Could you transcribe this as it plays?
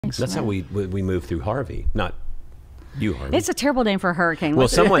That's how we moved through Harvey, not you, Harvey. It's a terrible name for a hurricane. Well,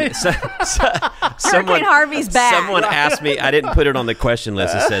 someone Harvey's bad. Someone asked me, I didn't put it on the question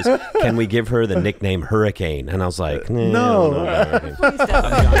list. It says, can we give her the nickname Hurricane? And I was like, no. Please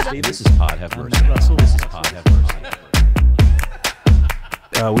don't. Steve, this is Pod Have Mercy. This is Pod Have Mercy.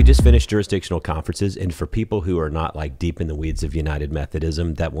 We just finished jurisdictional conferences, and for people who are not like deep in the weeds of United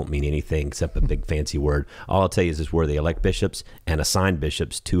Methodism, that won't mean anything except a big fancy word. All I'll tell you is where they elect bishops and assign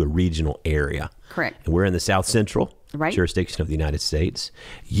bishops to a regional area. Correct. And we're in the South Central jurisdiction of the United States.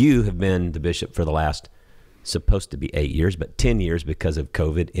 You have been the bishop for the last, supposed to be 8 years, but 10 years because of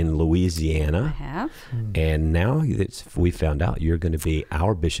COVID in Louisiana. I have. And now we found out you're going to be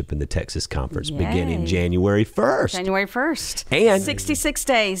our bishop in the Texas Conference beginning January 1st. January 1st. And 66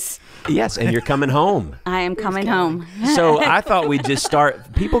 days. Yes, and you're coming home. I am coming home. So I thought we'd just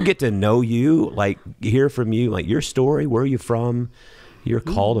start, people get to know you, like hear from you, like your story, where are you from, your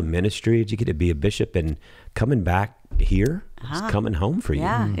call to ministry, did you get to be a bishop, and coming back here, it's coming home for you.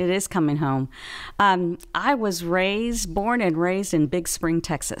 Yeah, it is coming home. I was born and raised in Big Spring,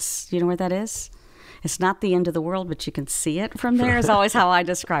 Texas. You know where that is? It's not the end of the world, but you can see it from there is always how I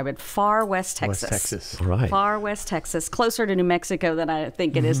describe it. Far West Texas. West Texas. Right. Far West Texas, closer to New Mexico than I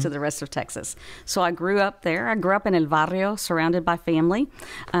think it is to the rest of Texas. So I grew up there. I grew up in El Barrio, surrounded by family.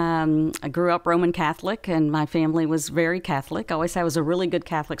 I grew up Roman Catholic, and my family was very Catholic. I always say I was a really good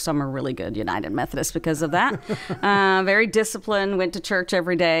Catholic, so I'm a really good United Methodist because of that. Very disciplined, went to church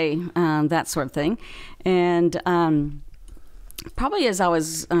every day, that sort of thing. And probably as I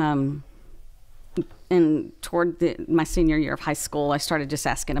was... toward my senior year of high school, I started just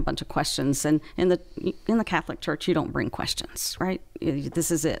asking a bunch of questions. And in the Catholic Church, you don't bring questions, right?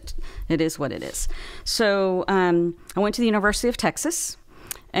 This is it. It is what it is. So I went to the University of Texas.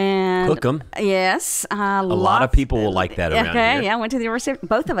 And Hook 'em. Yes. A lot of people will like that around here. Yeah, I went to the University.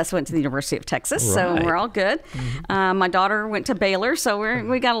 Both of us went to the University of Texas, so Right. we're all good. My daughter went to Baylor, so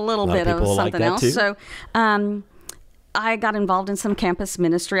we got a little bit of people like something that else. too. So I got involved in some campus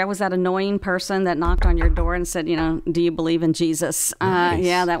ministry. I was that annoying person that knocked on your door and said, do you believe in Jesus? Nice.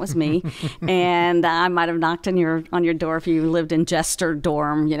 Yeah, that was me. And I might have knocked on your door if you lived in Jester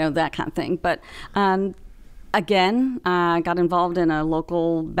dorm, that kind of thing. But again, I got involved in a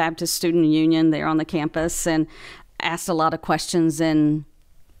local Baptist student union there on the campus and asked a lot of questions, and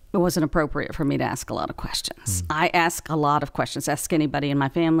it wasn't appropriate for me to ask a lot of questions. I ask a lot of questions. Ask anybody in my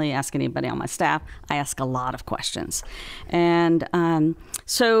family, ask anybody on my staff. I ask a lot of questions. And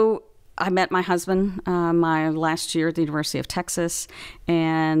so I met my husband my last year at the University of Texas,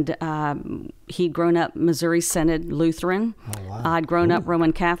 and he'd grown up Missouri Synod Lutheran. Oh, wow. I'd grown up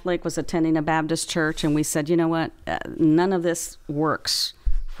Roman Catholic, was attending a Baptist church, and we said, you know what, none of this works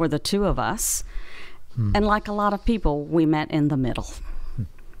for the two of us. And like a lot of people, we met in the middle.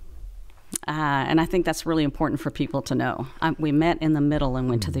 And I think that's really important for people to know. We met in the middle and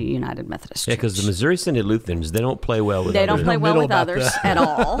went to the United Methodist Church. Yeah, because the Missouri Synod Lutherans, they don't play well with others. They don't play well with about others that. at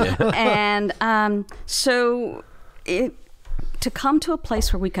all. And so to come to a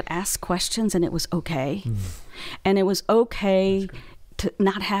place where we could ask questions and it was okay. And it was okay to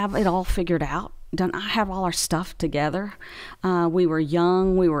not have it all figured out. Don't have all our stuff together. We were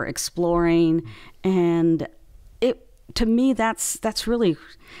young, we were exploring, and to me that's really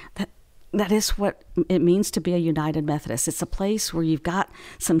that is what it means to be a United Methodist. It's a place where you've got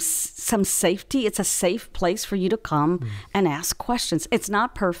some safety. It's a safe place for you to come and ask questions. It's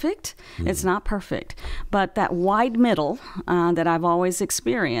not perfect. It's not perfect. But that wide middle that I've always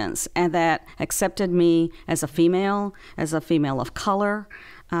experienced, and that accepted me as a female of color,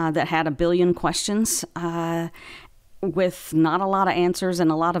 that had a billion questions, with not a lot of answers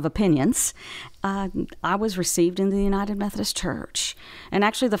and a lot of opinions, I was received in the United Methodist Church. And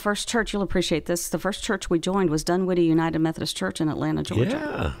actually the first church, you'll appreciate this, the first church we joined was Dunwoody United Methodist Church in Atlanta,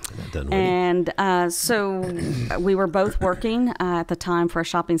 Georgia. Yeah, Dunwoody. And so we were both working at the time for a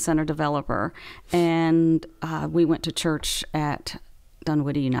shopping center developer, and we went to church at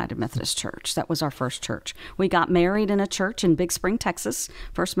Dunwoody United Methodist Church. That was our first church. We got married in a church in Big Spring, Texas,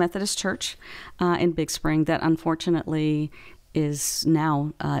 First Methodist Church in Big Spring, that unfortunately is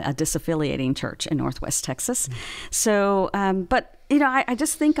now a disaffiliating church in Northwest Texas. So, but, I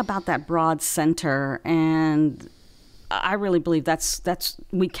just think about that broad center, and I really believe that's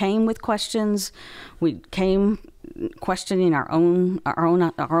we came with questions. We came questioning our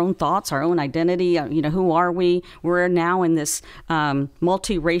own thoughts, our own identity. Who are we? We're now in this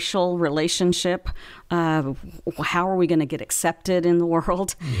multiracial relationship. How are we going to get accepted in the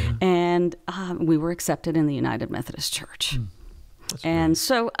world? Yeah. And we were accepted in the United Methodist Church. And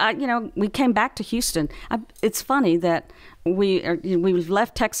so, we came back to Houston. It's funny that we've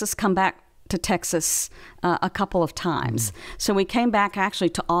left Texas, come back to Texas a couple of times. So we came back actually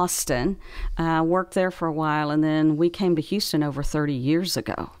to Austin, worked there for a while, and then we came to Houston over 30 years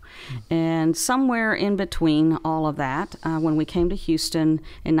ago. And somewhere in between all of that, when we came to Houston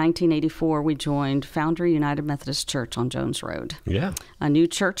in 1984, we joined Foundry United Methodist Church on Jones Road. Yeah. A new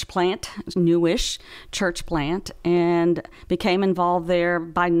church plant, newish church plant, and became involved there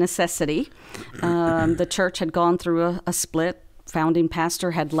by necessity. The church had gone through a split. Founding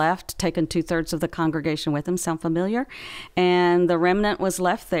pastor had left, taken 2/3 of the congregation with him. Sound familiar? And the remnant was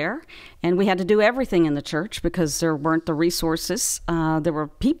left there. And we had to do everything in the church because there weren't the resources. There were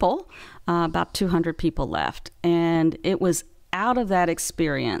people, about 200 people left. And it was out of that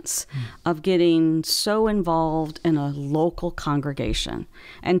experience of getting so involved in a local congregation.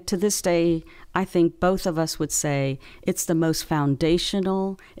 And to this day, I think both of us would say it's the most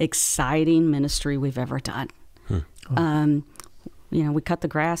foundational, exciting ministry we've ever done. We cut the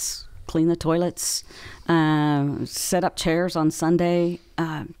grass, clean the toilets, set up chairs on Sunday,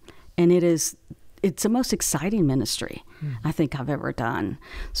 and it's the most exciting ministry I think I've ever done.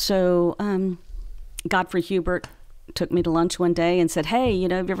 So Godfrey Hubert took me to lunch one day and said, "Hey,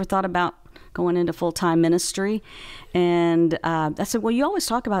 have you ever thought about going into full-time ministry?" And I said, "Well, you always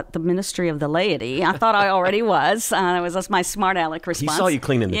talk about the ministry of the laity." I thought I already was. That's my smart aleck response. He saw you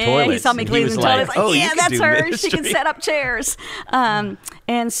cleaning the toilets. He saw me cleaning the toilets. "Oh, yeah, that's her. Ministry. She can set up chairs. And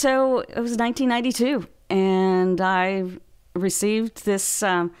so it was 1992, and I received this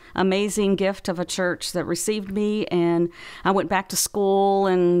amazing gift of a church that received me, and I went back to school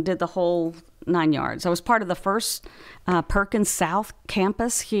and did the whole 9 yards. I was part of the first Perkins South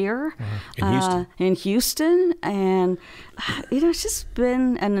campus here in Houston. And, it's just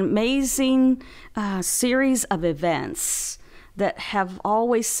been an amazing series of events that have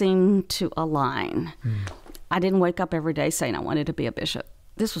always seemed to align. I didn't wake up every day saying I wanted to be a bishop.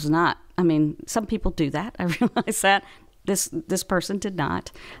 This was not, some people do that. I realize that. This person did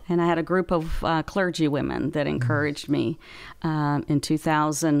not. And I had a group of clergy women that encouraged me in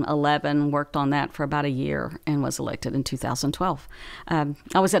 2011, worked on that for about a year, and was elected in 2012. I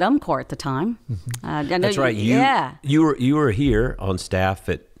was at UMCOR at the time. That's right. You were here on staff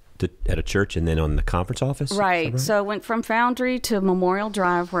at a church and then on the conference office? Right. So I went from Foundry to Memorial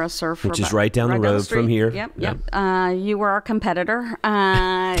Drive, where I served for Which is right down the road from here. Yep. You were our competitor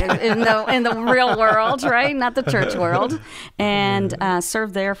in the real world, right? Not the church world. And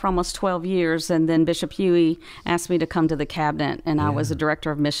served there for almost 12 years. And then Bishop Huey asked me to come to the cabinet, and I was the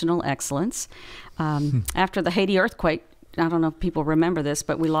director of missional excellence. After the Haiti earthquake, I don't know if people remember this,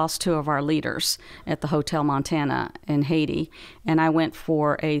 but we lost 2 of our leaders at the Hotel Montana in Haiti. And I went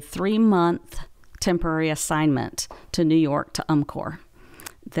for a 3-month temporary assignment to New York to UMCOR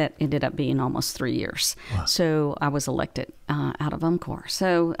that ended up being almost 3 years. Wow. So I was elected out of UMCOR.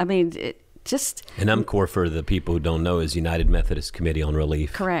 So, And UMCOR, for the people who don't know, is United Methodist Committee on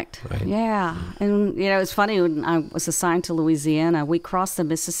Relief. Correct. Right? Yeah. And, it's funny, when I was assigned to Louisiana, we crossed the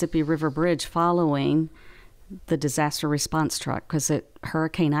Mississippi River Bridge following the disaster response truck because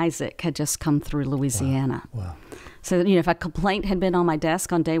Hurricane Isaac had just come through Louisiana. Wow. So, if a complaint had been on my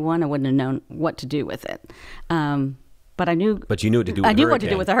desk on day one, I wouldn't have known what to do with it. But I knew. But you knew what to do with I knew what to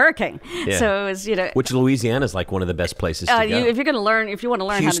do with a hurricane. Yeah. So it was, Which Louisiana is like one of the best places to go. If you want to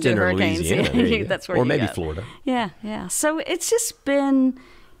learn Houston how to do hurricanes, that's where or you maybe go. Florida. Yeah. So it's just been,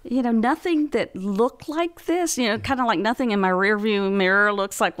 nothing that looked like this, kind of like nothing in my rearview mirror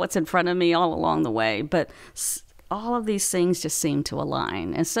looks like what's in front of me all along the way. But all of these things just seem to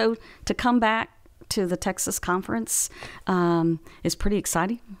align. And so to come back to the Texas conference is pretty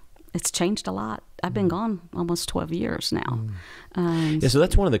exciting. It's changed a lot. I've been gone almost 12 years now. So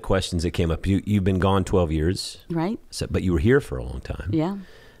that's one of the questions that came up. You've been gone 12 years. Right. But you were here for a long time. Yeah.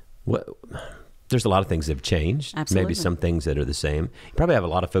 There's a lot of things that have changed. Absolutely. Maybe some things that are the same. You probably have a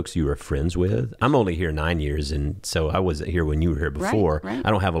lot of folks you were friends with. I'm only here 9 years, and so I wasn't here when you were here before. Right.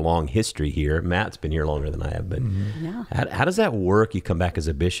 I don't have a long history here. Matt's been here longer than I have. But how does that work? You come back as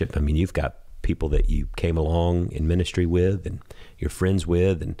a bishop. You've got people that you came along in ministry with and you're friends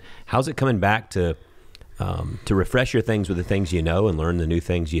with. And how's it coming back to refresh your things with the things you know and learn the new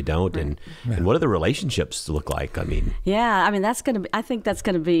things you don't? Right. And what do the relationships look like? I think that's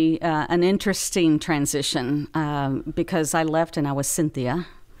going to be an interesting transition because I left and I was Cynthia,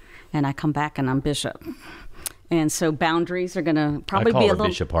 and I come back and I'm bishop. And so boundaries are going to probably be a little.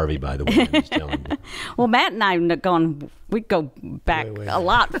 Bishop Harvey, by the way. I'm just telling you. Well, Matt and I we go back a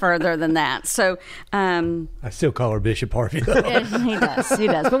lot further than that. So I still call her Bishop Harvey. He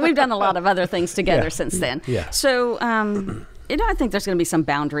does. But we've done a lot of other things together since then. Yeah. So I think there's going to be some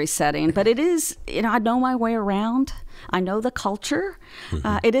boundary setting, but it is, I know my way around. I know the culture.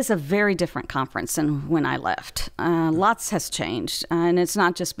 It is a very different conference than when I left. Lots has changed, and it's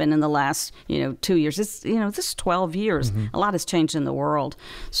not just been in the last, 2 years. It's, this is 12 years. A lot has changed in the world.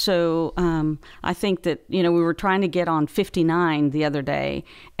 So I think that, we were trying to get on 59 the other day,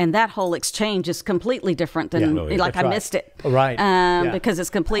 and that whole exchange is completely different than, I missed it. Right. Because it's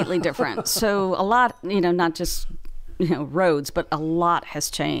completely different. So a lot, not just roads, but a lot has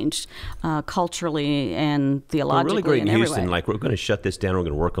changed culturally and theologically. Really great in Houston. Way. Like, we're going to shut this down. We're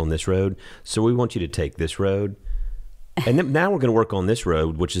going to work on this road. So we want you to take this road. And then now we're going to work on this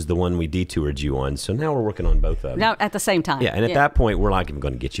road, which is the one we detoured you on. So now we're working on both of them. Now at the same time. Yeah, and at that point, we're not even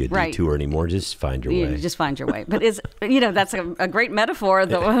going to get you a detour anymore. Just find your way. Just find your way. But that's a great metaphor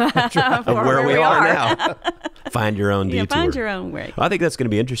for where we are now. Find your own detour. Find your own way. I think that's going to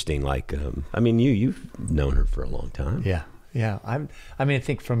be interesting. Like, you've known her for a long time. Yeah. Yeah, I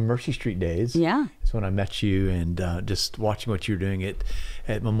think from Mercy Street days. Yeah, it's when I met you, and just watching what you were doing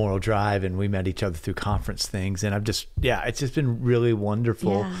at Memorial Drive, and we met each other through conference things, and it's just been really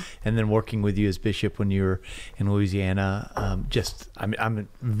wonderful. Yeah. And then working with you as bishop when you were in Louisiana, I'm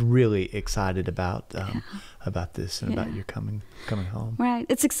really excited about this and about your coming home. Right,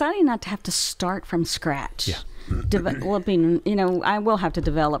 it's exciting not to have to start from scratch. Yeah. Developing, I will have to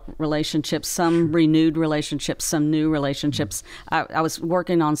develop relationships, some renewed relationships, some new relationships. I was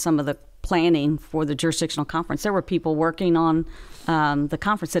working on some of the planning for the jurisdictional conference. There were people working on the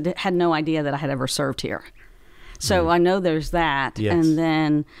conference that had no idea that I had ever served here. So I know there's that. Yes. And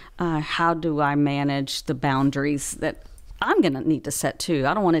then how do I manage the boundaries that I'm going to need to set too?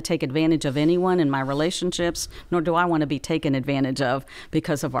 I don't want to take advantage of anyone in my relationships, nor do I want to be taken advantage of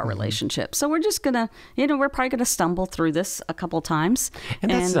because of our relationship. So we're just going to, we're probably going to stumble through this a couple times. And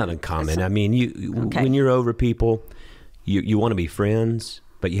that's not uncommon. When you're over people, you want to be friends,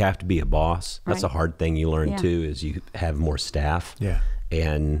 but you have to be a boss. That's a hard thing you learn too, is you have more staff. Yeah.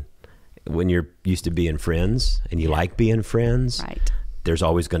 And when you're used to being friends and you like being friends, right, there's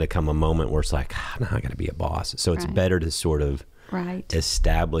always going to come a moment where it's like, no, I got to be a boss. So it's better to sort of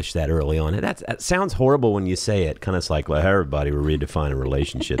establish that early on. And that sounds horrible when you say it. Kind of like, well, everybody, we're redefining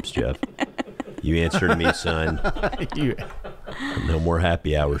relationships, Jeff. You answered me, son. No more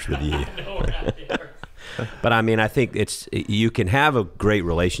happy hours with you. But I think you can have a great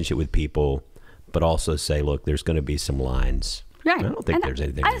relationship with people, but also say, look, there's going to be some lines. Right. I don't think there's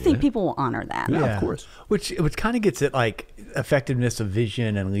anything. I think people will honor that. Yeah, of course. Which kind of gets at like effectiveness of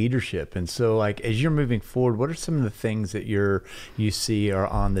vision and leadership. And so, like, as you're moving forward, what are some of the things that you see are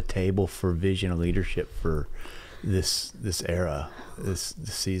on the table for vision and leadership for this era, this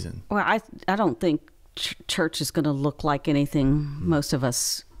season? Well, I don't think church is going to look like anything most of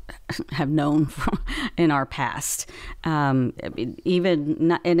us have known in our past. And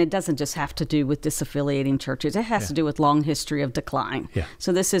it doesn't just have to do with disaffiliating churches. It has to do with long history of decline. Yeah.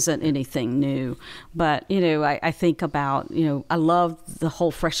 So this isn't anything new. But, I think about, I love the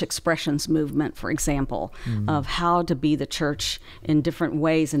whole Fresh Expressions movement, for example, of how to be the church in different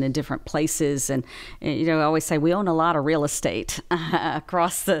ways and in different places. And, I always say we own a lot of real estate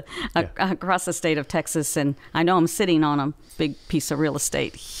across the state of Texas. And I know I'm sitting on a big piece of real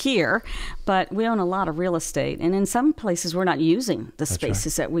estate here, but we own a lot of real estate, and in some places we're not using the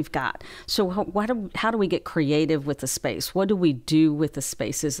spaces that we've got. So how do we get creative with the space? What do we do with the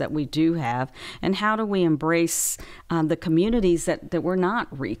spaces that we do have, and how do we embrace the communities that we're not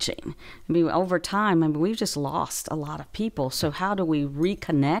reaching? Over time, we've just lost a lot of people. So how do we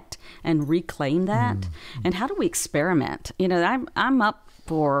reconnect and reclaim that? And how do we experiment? I'm up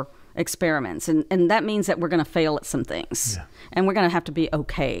for experiments, and that means that we're going to fail at some things, and we're going to have to be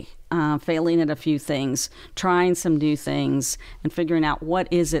okay failing at a few things, trying some new things, and figuring out what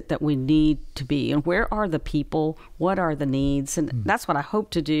is it that we need to be, and where are the people, what are the needs. And that's what I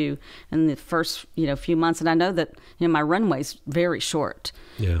hope to do in the first few months. And I know that my runway's very short.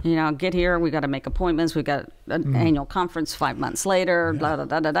 I'll get here, we got to make appointments, we got an annual conference 5 months later, blah, blah,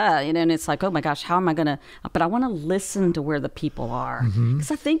 blah, blah, blah, and it's like, oh my gosh, how am I gonna, but I want to listen to where the people are,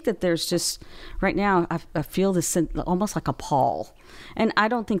 because I think that there's just right now I feel this almost like a pall. And I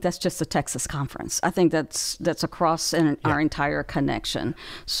don't think that's just a Texas conference. I think that's across our entire connection.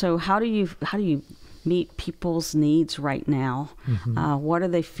 So how do you meet people's needs right now? What are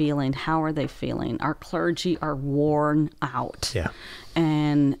they feeling? How are they feeling? Our clergy are worn out.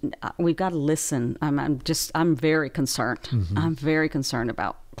 and we've got to listen. I'm very concerned. I'm very concerned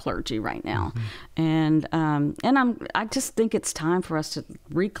about clergy right now, and I just think it's time for us to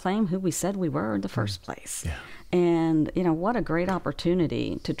reclaim who we said we were in the first place. Yeah. And what a great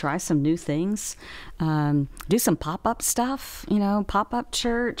opportunity to try some new things, do some pop-up stuff, pop-up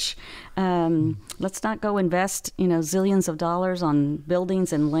church. Let's not go invest zillions of dollars on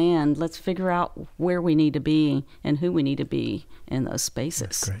buildings and land. Let's figure out where we need to be and who we need to be in those spaces.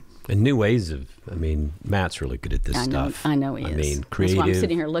 That's great. And new ways of, Matt's really good at this stuff. I know he is. Creative. That's why I'm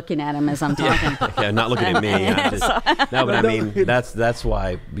sitting here looking at him as I'm talking. Yeah, not looking at me. That's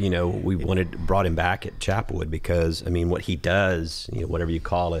why, we brought him back at Chapelwood because, what he does, whatever you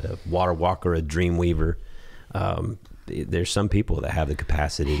call it, a water walker, a dream weaver, there's some people that have the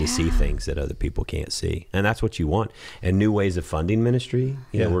capacity to see things that other people can't see. And that's what you want. And new ways of funding ministry.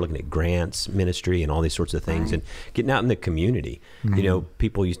 We're looking at grants ministry and all these sorts of things and getting out in the community.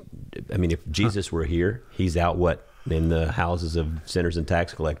 People if Jesus were here, he's out in the houses of sinners and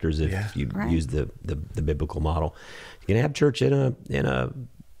tax collectors if you use the biblical model. You can have church in a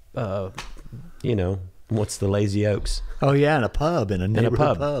what's the Lazy Oaks? Oh yeah, in a pub, in a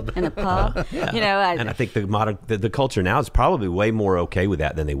neighborhood pub. In a pub. And I think the culture now is probably way more okay with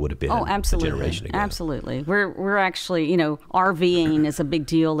that than they would have been a generation ago. Absolutely. We're actually, RVing is a big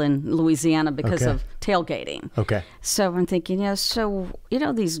deal in Louisiana because of tailgating. Okay. So I'm thinking, these $1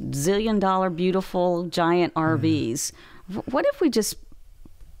 zillion beautiful giant RVs, what if we just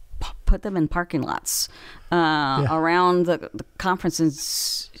put them in parking lots around the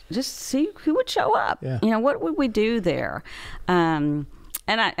conferences, just see who would show up. Yeah. What would we do there? And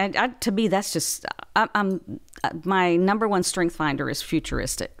I to me, that's just my number one strength finder is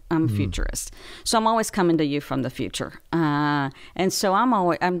futuristic. I'm a futurist, so I'm always coming to you from the future, and so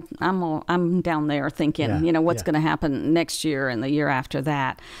I'm down there thinking, what's going to happen next year and the year after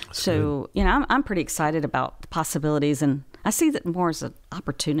that. That's so good. I'm pretty excited about the possibilities, and I see that more as an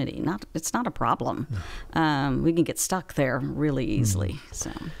opportunity. It's not a problem. We can get stuck there really easily.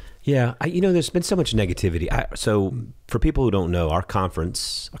 So. Yeah, there's been so much negativity. So for people who don't know, our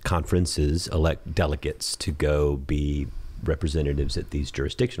conferences elect delegates to go be representatives at these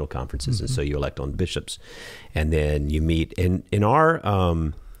jurisdictional conferences, and so you elect on bishops, and then you meet. In our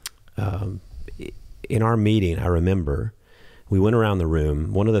meeting, I remember we went around the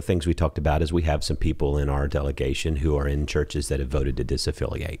room. One of the things we talked about is we have some people in our delegation who are in churches that have voted to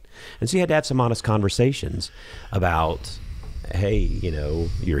disaffiliate, and so you had to have some honest conversations about, hey,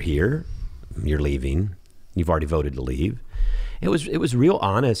 you're here, you're leaving, you've already voted to leave. It was real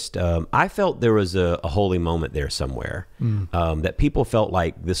honest. I felt there was a holy moment there somewhere, that people felt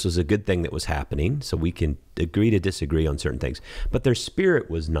like this was a good thing that was happening, so we can agree to disagree on certain things. But their spirit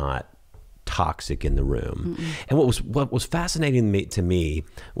was not toxic in the room. And what was fascinating to me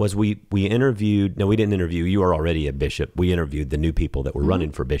was we interviewed. No, we didn't interview. You are already a bishop. We interviewed the new people that were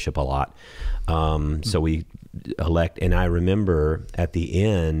running for bishop a lot. So we elect, and I remember at the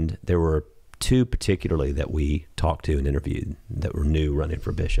end there were two particularly that we talked to and interviewed that were new running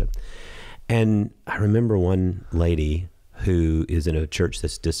for bishop. And I remember one lady who is in a church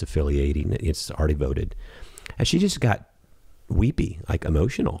that's disaffiliating. It's already voted, and she just got weepy, like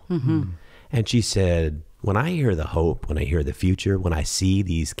emotional. And she said, when I hear the hope, when I hear the future, when I see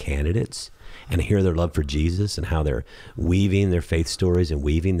these candidates and I hear their love for Jesus and how they're weaving their faith stories and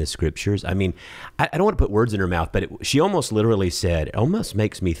weaving the scriptures. I don't want to put words in her mouth, but she almost literally said, it almost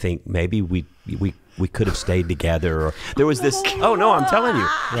makes me think maybe we could have stayed together. Or there was this, oh no, I'm telling you,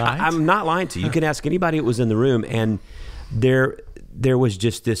 right? I'm not lying to you. You can ask anybody who was in the room, and there was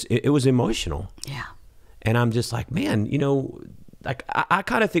just this, it was emotional. Yeah. And I'm just like, man, like I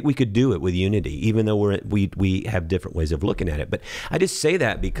kind of think we could do it with unity, even though we have different ways of looking at it. But I just say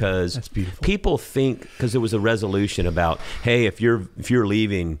that because that's beautiful. People think, because there was a resolution about, hey, if you're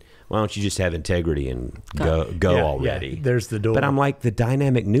leaving, why don't you just have integrity and go already? Yeah, there's the door. But I'm like, the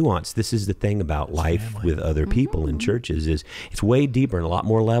dynamic nuance. This is the thing about life with other people in churches is it's way deeper and a lot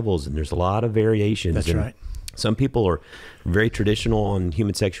more levels, and there's a lot of variations. That's right. Some people are very traditional on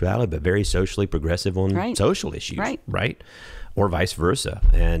human sexuality, but very socially progressive on social issues, right? Or vice versa.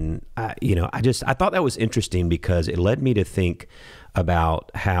 And I thought that was interesting because it led me to think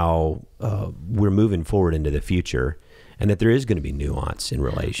about how we're moving forward into the future, and that there is going to be nuance in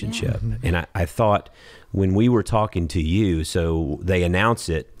relationship. And I thought when we were talking to you, so they announce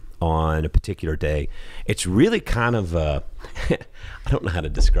it on a particular day, it's really kind of I don't know how to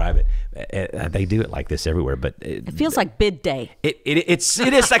describe it. They do it like this everywhere, but it feels like bid day. It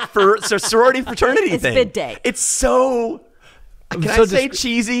is like for it's a sorority fraternity it's thing. Bid day. It's so. Can I say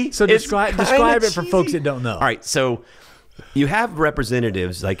cheesy? So describe it for folks that don't know. All right, so you have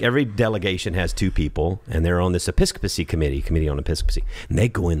representatives, like every delegation has 2 people, and they're on this episcopacy committee on episcopacy, and they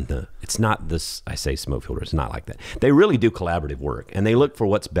go in it's not this, I say smoke filter, it's not like that. They really do collaborative work, and they look for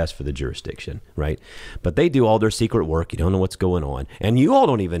what's best for the jurisdiction, right? But they do all their secret work. You don't know what's going on, and you all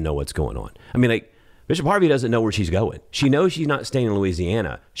don't even know what's going on. I mean, like, Bishop Harvey doesn't know where she's going. She knows she's not staying in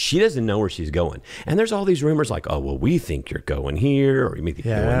Louisiana. She doesn't know where she's going. And there's all these rumors like, oh, well, we think you're going here, or you may think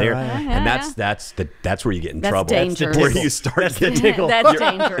you're going there. And that's where you get in trouble. Dangerous. Where you start getting That's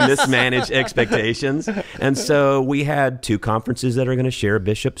dangerous. mismanaged expectations. And so we had 2 conferences that are going to share a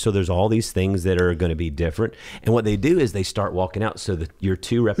bishop. So there's all these things that are going to be different. And what they do is they start walking out. So that your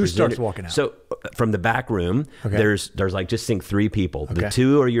 2 representatives. Who starts walking out? So from the back room, there's like, just think 3 people. Okay. The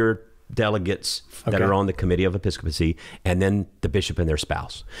 2 are your delegates that are on the committee of episcopacy, and then the bishop and their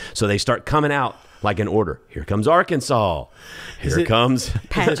spouse. So they start coming out like in order. Here comes Arkansas. Here comes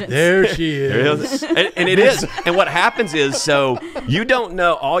Pageants. There she is. And it is. And what happens is, so you don't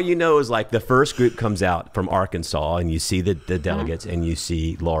know. All you know is like the first group comes out from Arkansas, and you see the delegates, and you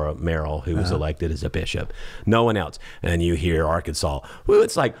see Laura Merrill, who was elected as a bishop. No one else. And you hear Arkansas. Woo,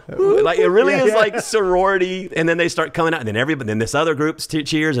 it's like, woo, like it really is like sorority. And then they start coming out, and then this other group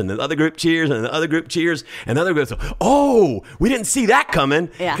cheers, and the other group cheers, and the other group cheers, and the other group goes, oh, we didn't see that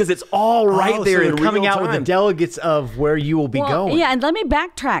coming, because it's all right there. So coming out with the delegates of where you will be going. Yeah, and let me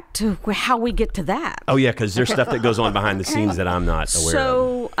backtrack to how we get to that. Oh, yeah, because there's stuff that goes on behind the scenes that I'm not aware of.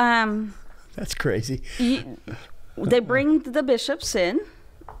 So, that's crazy. They bring the bishops in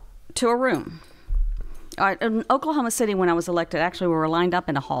to a room. In Oklahoma City, when I was elected, actually, we were lined up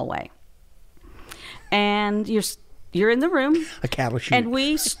in a hallway. And you're in the room. A cattle shoot. And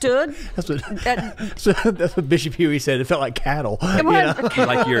we stood. That's what Bishop Huey said. It felt like cattle.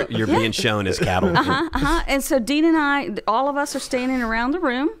 Like you're being shown as cattle. And so Dean and I, all of us are standing around the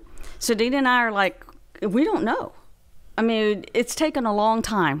room. So Dean and I are like, we don't know. I mean, it's taken a long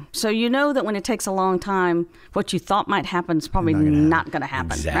time. So you know that when it takes a long time, what you thought might happen is probably not going to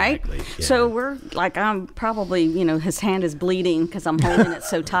happen, exactly. Right? Yeah. So we're like, I'm probably, his hand is bleeding because I'm holding it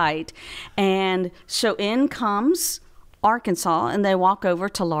so tight. And so in comes Arkansas, and they walk over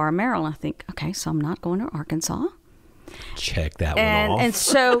to Laura Merrill. I think, okay, so I'm not going to Arkansas. Check that one off. And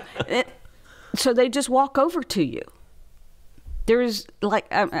so they just walk over to you. There's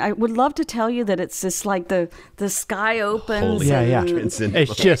like, I would love to tell you that it's just like the sky opens.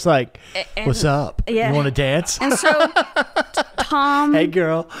 It's just like, what's up? Yeah. You want to dance? And so Tom, hey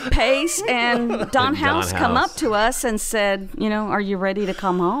girl, Pace, and Don House come up to us and said, are you ready to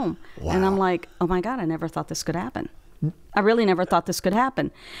come home? Wow. And I'm like, oh my God, I never thought this could happen. I really never thought this could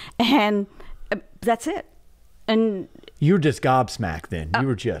happen. And that's it. And you were just gobsmacked then. You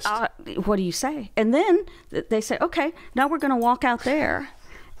were just... what do you say? And then they say, okay, now we're going to walk out there.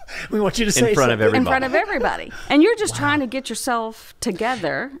 We want you to say in front of everybody. In front of everybody. And you're just trying to get yourself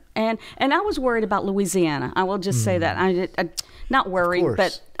together. And I was worried about Louisiana. I will just say that. I not worried,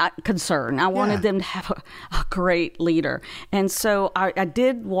 but concerned. I wanted them to have a great leader. And so I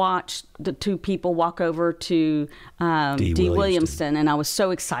did watch the 2 people walk over to D. Williamston, and I was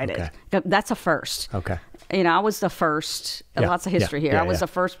so excited. Okay. That's a first. Okay. I was the first, lots of history here. I was the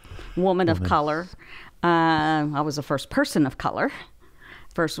first woman of color. I was the first person of color,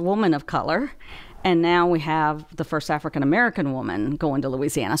 first woman of color. And now we have the first African-American woman going to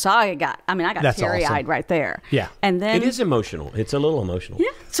Louisiana. So I got teary-eyed right there. Yeah. And then it is emotional. It's a little emotional.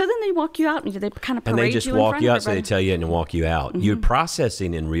 Yeah. So then they walk you out, and they kind of parade you and they just in walk front you of out, so they tell you and walk you out. Mm-hmm. You're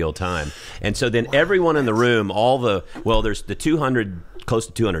processing in real time. And so then everyone in the room, there's the 200, close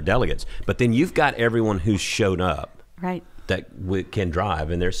to 200 delegates, but then you've got everyone who's shown up. Right. That can drive,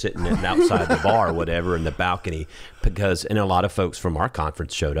 and they're sitting outside the bar or whatever in the balcony, and a lot of folks from our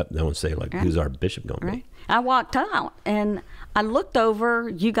conference showed up. They would say, like, who's our bishop going to be? I walked out, and I looked over.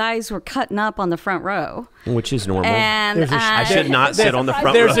 You guys were cutting up on the front row, which is normal. And I should not sit on the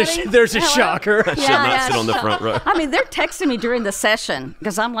front row. There's a shocker. I should not sit on the front row. I mean, they're texting me during the session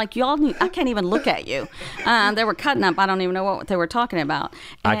because I'm like, I can't even look at you. They were cutting up. I don't even know what they were talking about.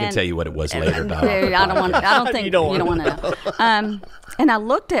 I can tell you what it was later. I don't think you don't want to know. And I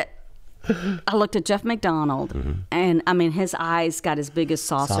looked at Jeff McDonald, and I mean, his eyes got as big as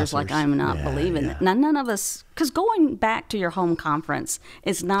saucers. Like, I'm not believing it. Now, none of us, because going back to your home conference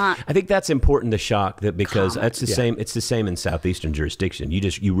is not. I think that's important to shock that, because that's the same. It's the same in Southeastern jurisdiction.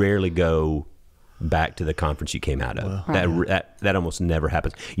 You rarely go back to the conference you came out of. That almost never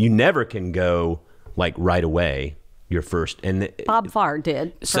happens. You never can go like right away. Your first, and Bob Farr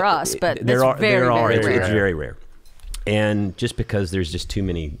did for us, but it's very rare. And just because there's just too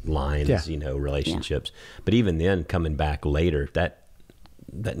many lines, relationships. But even then, coming back later,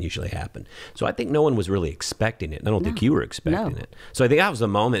 doesn't usually happen. So I think no one was really expecting it. I don't think you were expecting it. So I think that was the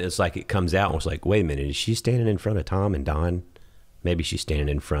moment. It's like it comes out and it's like, wait a minute, is she standing in front of Tom and Don? Maybe she's standing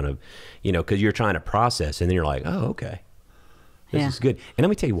in front of, because you're trying to process, and then you're like, oh, okay, this is good. And let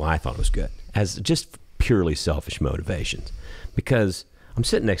me tell you why I thought it was good, as just purely selfish motivations, because I'm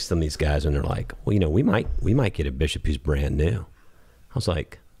sitting next to some of these guys and they're like, well, we might get a bishop who's brand new. I was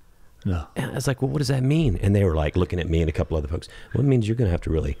like, no. And I was like, well, what does that mean? And they were like looking at me and a couple other folks. Well, it means you're going to have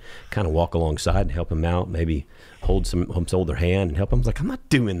to really kind of walk alongside and help them out, maybe hold their hand and help them. I was like, I'm not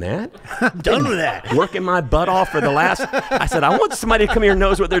doing that. I'm done with that. Working my butt off for the last. I said, I want somebody to come here and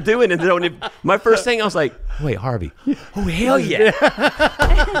knows what they're doing. And my first thing, I was like, wait, Harvey. Oh, hell yeah.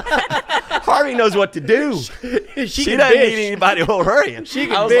 Harvey knows what to do. She doesn't need anybody to hold her hand. She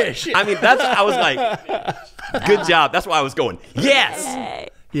can fish. Like, I was like, good job. That's why I was going, yes.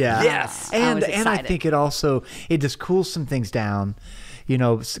 Yeah. Yes. And I think it just cools some things down.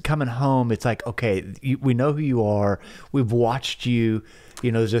 Coming home, it's like, okay, we know who you are. We've watched you.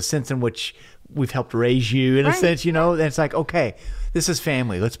 There's a sense in which we've helped raise you in a sense, and it's like, okay, this is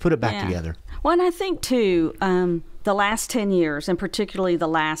family. Let's put it back together. Well, and I think too, the last 10 years, and particularly the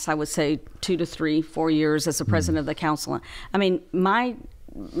last, I would say 2 to 3, 4 years as a president of the council. I mean,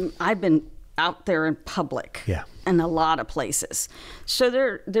 I've been out there in public in a lot of places. So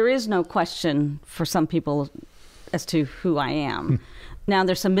there is no question for some people as to who I am. Now,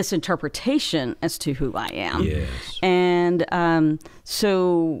 there's some misinterpretation as to who I am. Yes. And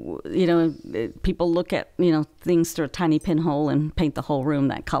so, people look at, things through a tiny pinhole and paint the whole room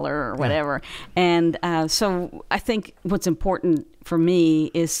that color or whatever. And so I think what's important for me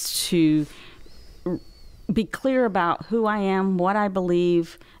is to be clear about who I am, what I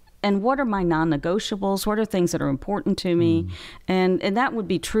believe, and what are my non-negotiables? What are things that are important to me? And that would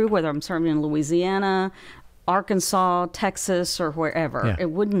be true whether I'm serving in Louisiana, Arkansas, Texas, or wherever. Yeah.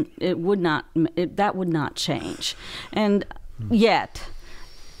 That would not change. And yet,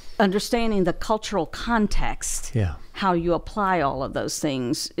 understanding the cultural context, how you apply all of those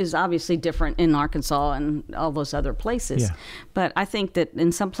things is obviously different in Arkansas and all those other places. Yeah. But I think that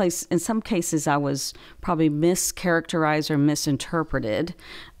in some cases I was probably mischaracterized or misinterpreted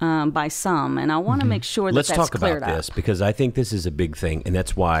by some, and I want to make sure that's cleared up. Let's talk about this, because I think this is a big thing, and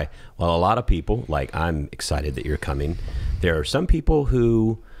that's why, while a lot of people, like I'm excited that you're coming, there are some people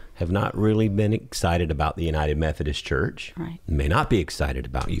who have not really been excited about the United Methodist Church, may not be excited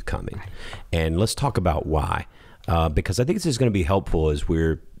about you coming. And let's talk about why. Because I think this is going to be helpful as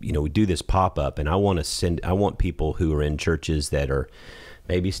we do this pop-up, and I want people who are in churches that are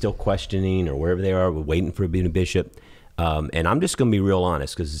maybe still questioning or wherever they are, waiting for being a bishop. And I'm just going to be real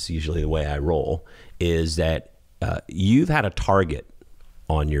honest, because it's usually the way I roll, is that you've had a target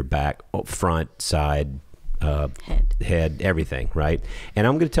on your back, front, side, head, everything, right? And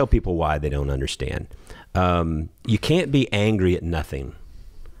I'm going to tell people why they don't understand. You can't be angry at nothing.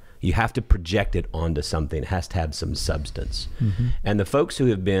 You have to project it onto something. It has to have some substance. And the folks who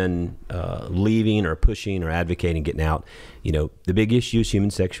have been leaving or pushing or advocating getting out, the big issue is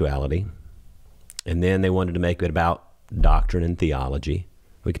human sexuality. And then they wanted to make it about doctrine and theology.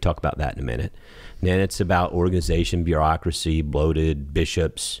 We could talk about that in a minute. And then it's about organization, bureaucracy, bloated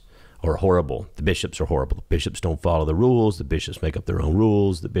bishops, or horrible. The bishops are horrible. The bishops don't follow the rules. The bishops make up their own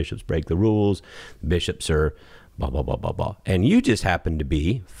rules. The bishops break the rules. The bishops are blah, blah, blah, blah, blah. And you just happen to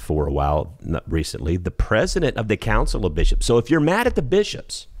be, for a while, not recently, the president of the Council of Bishops. So if you're mad at the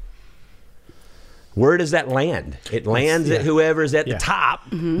bishops, where does that land? It lands at whoever's at the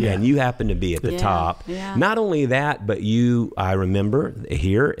top, and you happen to be at the top. Yeah. Not only that, but I remember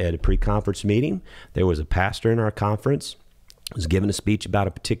here at a pre-conference meeting, there was a pastor in our conference who was giving a speech about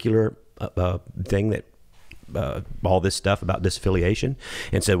a particular thing that, all this stuff about disaffiliation,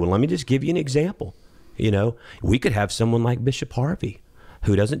 and said, well, let me just give you an example. We could have someone like Bishop Harvey,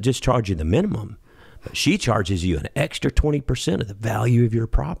 who doesn't just charge you the minimum, but she charges you an extra 20% of the value of your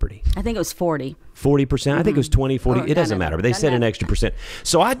property. I think it was 40. 40%? I think it was 20, 40. It doesn't matter, but they said an extra percent.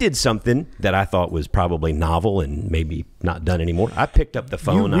 So I did something that I thought was probably novel and maybe not done anymore. I picked up the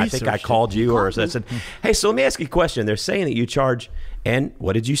phone. I think I called you, or I said, hey, so let me ask you a question. They're saying that you charge, and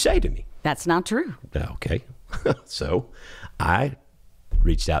what did you say to me? That's not true. Okay. So I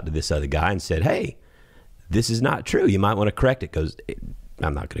reached out to this other guy and said, hey, this is not true. You might want to correct it, because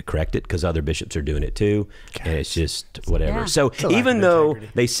I'm not going to correct it because other bishops are doing it too. God. And it's just whatever. Yeah. So even though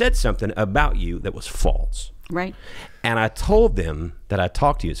they said something about you that was false. Right. And I told them that I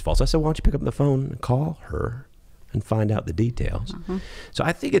talked to you as false. I said, why don't you pick up the phone and call her and find out the details? So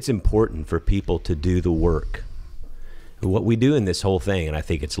I think it's important for people to do the work. What we do in this whole thing, and I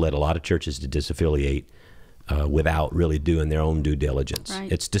think it's led a lot of churches to disaffiliate, without really doing their own due diligence.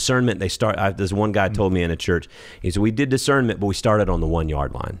 Right. It's discernment. There's one guy told me in a church, he said, we did discernment, but we started on the 1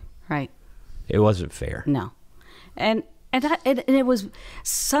 yard line. Right. It wasn't fair. No. And it was,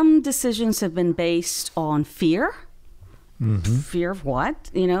 some decisions have been based on fear. Fear of what?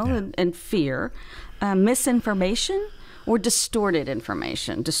 And fear, misinformation, or distorted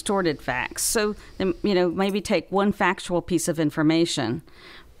information, distorted facts. So, maybe take one factual piece of information,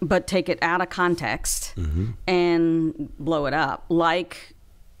 but take it out of context and blow it up. Like,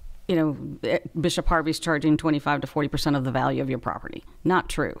 Bishop Harvey's charging 25 to 40% of the value of your property. Not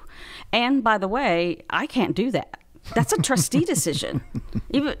true. And by the way, I can't do that. That's a trustee decision.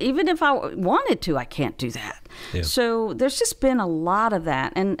 Even if I wanted to, I can't do that. Yeah. So there's just been a lot of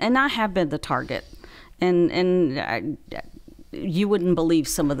that, and I have been the target. And you wouldn't believe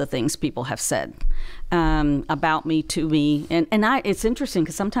some of the things people have said about me, to me. And it's interesting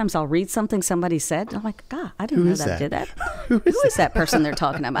because sometimes I'll read something somebody said, and I'm like, God, I didn't know that did that. Who is that person they're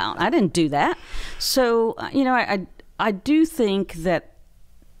talking about? I didn't do that. So, I do think that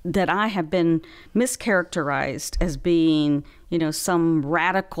I have been mischaracterized as being, some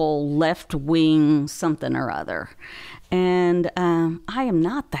radical left-wing something or other. And I am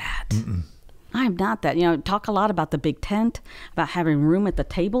not that. I am not that. Talk a lot about the big tent, about having room at the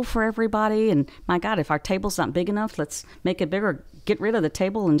table for everybody. And my God, if our table's not big enough, let's make it bigger. Get rid of the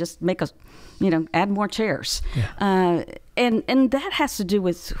table and just make us, add more chairs. Yeah. And that has to do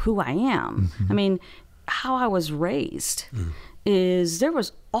with who I am. I mean, how I was raised is there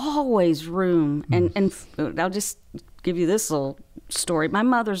was always room. And I'll just give you this little story. My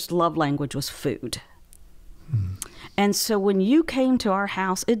mother's love language was food. And so when you came to our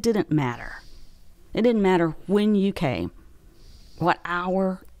house, it didn't matter. It didn't matter when you came, what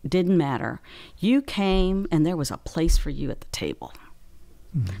hour, didn't matter. You came and there was a place for you at the table.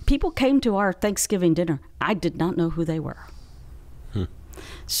 People came to our Thanksgiving dinner. I did not know who they were.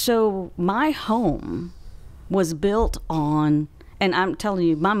 So my home was built on, and I'm telling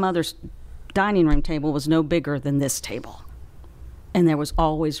you, my mother's dining room table was no bigger than this table. And there was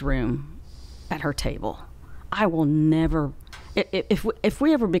always room at her table. I will never, if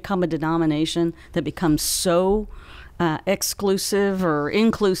we ever become a denomination that becomes so exclusive or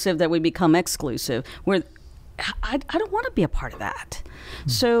inclusive that we become exclusive, I don't want to be a part of that.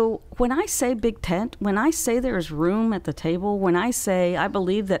 So when I say big tent, when I say there's room at the table, when I say I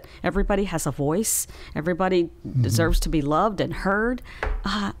believe that everybody has a voice, everybody deserves to be loved and heard,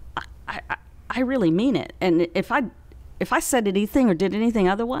 I really mean it. And if I said anything or did anything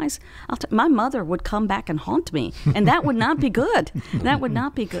otherwise, my mother would come back and haunt me, and that would not be good. That would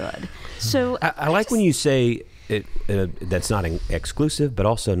not be good. So I like when you say it, that's not exclusive, but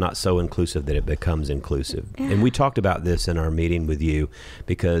also not so inclusive that it becomes inclusive. Yeah. And we talked about this in our meeting with you,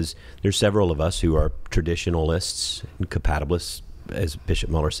 because there's several of us who are traditionalists and compatibilists. As Bishop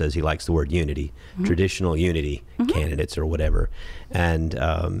Mueller says, he likes the word unity, traditional unity candidates or whatever. And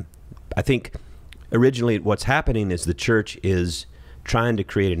I think originally what's happening is the church is trying to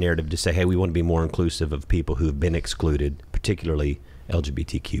create a narrative to say, hey, we want to be more inclusive of people who have been excluded, particularly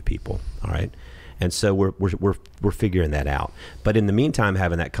LGBTQ people. All right. And so we're figuring that out. But in the meantime,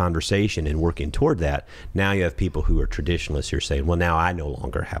 having that conversation and working toward that, now you have people who are traditionalists who are saying, well, now I no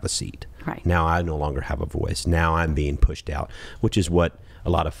longer have a seat. Right. Now I no longer have a voice. Now I'm being pushed out, which is what a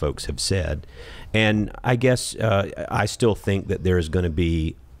lot of folks have said. And I guess I still think that there are going to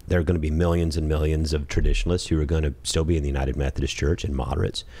be millions and millions of traditionalists who are going to still be in the United Methodist Church and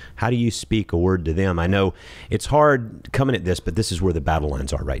moderates. How do you speak a word to them? I know it's hard coming at this, but this is where the battle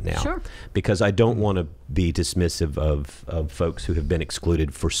lines are right now. Sure. Because I don't want to be dismissive of folks who have been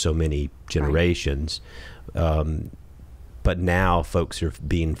excluded for so many generations. Right. But now folks are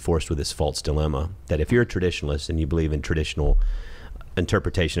being forced with this false dilemma that if you're a traditionalist and you believe in traditional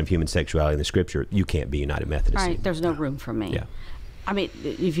interpretation of human sexuality in the Scripture, you can't be United Methodist. Right. Anymore. There's no room for me. Yeah. I mean,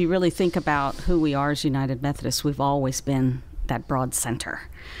 if you really think about who we are as United Methodists, we've always been that broad center.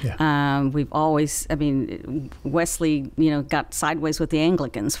 Yeah. We've always, Wesley, got sideways with the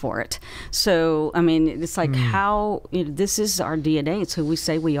Anglicans for it. So, it's like how, this is our DNA. It's who we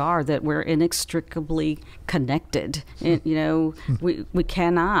say we are, that we're inextricably connected. We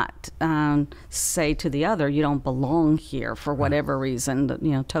cannot say to the other, you don't belong here for whatever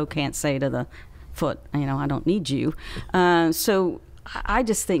reason. Toe can't say to the foot, I don't need you. So I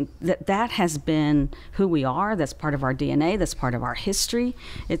just think that has been who we are. That's part of our DNA. That's part of our history.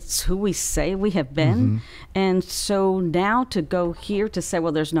 It's who we say we have been. And so now to go here to say,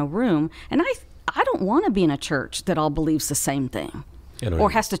 well, there's no room. And I don't want to be in a church that all believes the same thing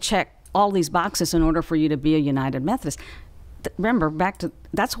or has to check all these boxes in order for you to be a United Methodist. remember back to,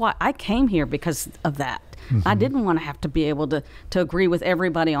 that's why I came here, because of that. I didn't want to have to be able to agree with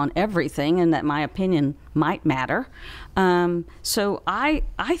everybody on everything, and that my opinion might matter. So I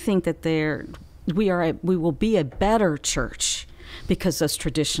think that we will be a better church because those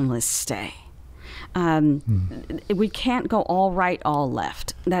traditionalists stay. We can't go all right, all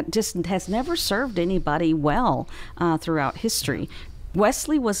left. That just has never served anybody well throughout history.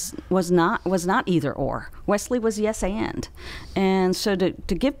 Wesley was not either or. Wesley was yes and so to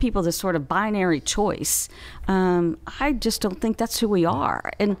give people this sort of binary choice, I just don't think that's who we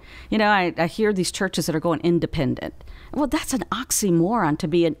are. And I hear these churches that are going independent. Well, that's an oxymoron, to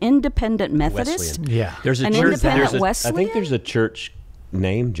be an independent Methodist. Wesleyan. Yeah, There's a an church. independent I Wesleyan. think there's a church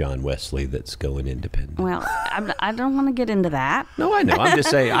named John Wesley that's going independent. Well, I don't want to get into that. No, I know. I'm just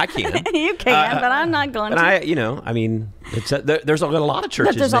saying I can. You can, but I'm not going But to. there's a lot of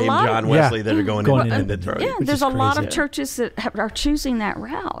churches There's a named lot- John Wesley that are going Going independent. Yeah, which there's is a lot crazy. of churches that are choosing that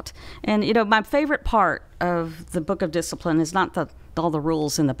route. And, my favorite part of the Book of Discipline is not all the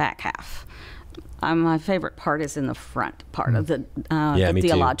rules in the back half. My favorite part is in the front part of the me too.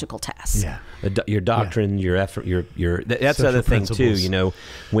 theological task. Yeah. Your doctrine, your effort, your that's the Social other thing principles. too.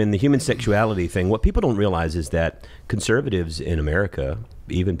 When the human sexuality thing, what people don't realize is that conservatives in America,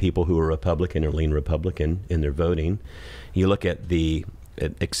 even people who are Republican or lean Republican in their voting, you look at the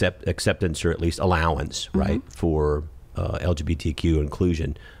acceptance or at least allowance, right, for LGBTQ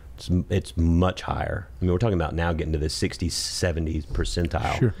inclusion. It's much higher. I mean, we're talking about now getting to the 60s, 70s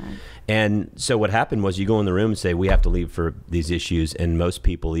percentile. Sure. And so what happened was you go in the room and say, we have to leave for these issues. And most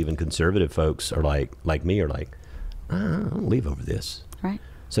people, even conservative folks, are like me, are like, I don't leave over this. Right.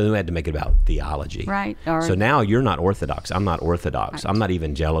 So then we had to make it about theology. Right. So now you're not Orthodox. I'm not Orthodox. Right. I'm not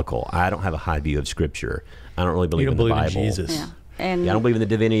evangelical. I don't have a high view of Scripture. I don't really believe You in don't the believe Bible. in Jesus. Yeah. And I don't believe in the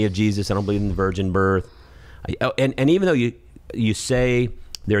divinity of Jesus. I don't believe in the virgin birth. And even though you say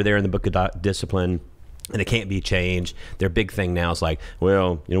they're there in the Book of Discipline and it can't be changed, their big thing now is like,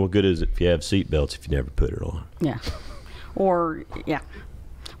 well, what good is it if you have seatbelts if you never put it on? Yeah. Or, yeah.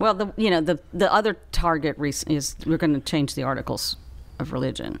 Well, the other target is we're going to change the articles of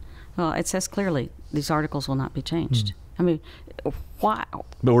religion. Well, it says clearly these articles will not be changed. I mean, why?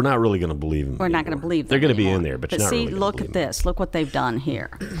 But we're not really going to believe them. We're not going to believe them They're going to be anymore. in there, but you're not see, really gonna look believe at them. this. Look what they've done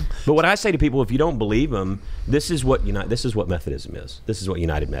here. But what I say to people, if you don't believe them, this is what Methodism is. This is what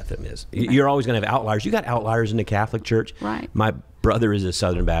United Methodism is. You're always going to have outliers. You got outliers in the Catholic Church. Right. My brother is a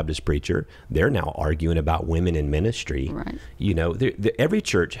Southern Baptist preacher. They're now arguing about women in ministry. Right. Every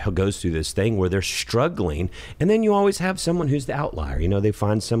church goes through this thing where they're struggling, and then you always have someone who's the outlier. They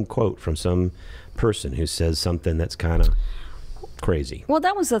find some quote from some person who says something that's kind of crazy. Well,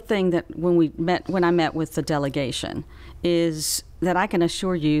 that was the thing that when I met with the delegation, is that I can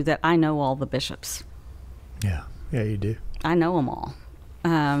assure you that I know all the bishops. Yeah, you do. I know them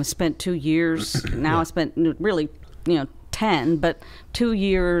all. Spent 2 years. Now I spent really, 10, but 2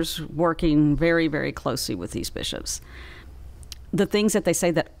 years working very, very closely with these bishops. The things that they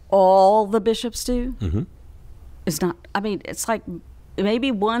say that all the bishops do is not. I mean, it's like.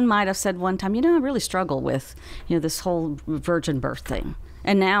 Maybe one might have said one time, I really struggle with, this whole virgin birth thing.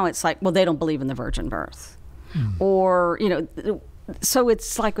 And now it's like, well, they don't believe in the virgin birth. Or, so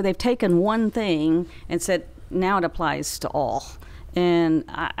it's like they've taken one thing and said, now it applies to all. And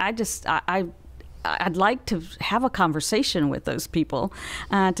I'd like to have a conversation with those people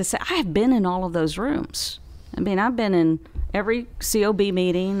to say, I have been in all of those rooms. I mean, I've been in every COB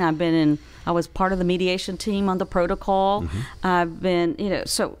meeting. I was part of the mediation team on the protocol. I've been,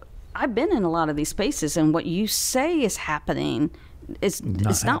 so I've been in a lot of these spaces, and what you say is happening is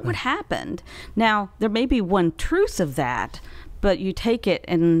not what happened. Now, there may be one truth of that, but you take it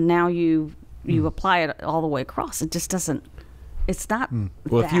and now you apply it all the way across. It just doesn't. It's not.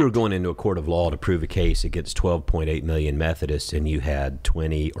 Well, if you were going into a court of law to prove a case against 12.8 million Methodists, and you had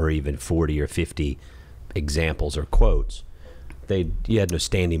 20 or even 40 or 50 examples or quotes, you had no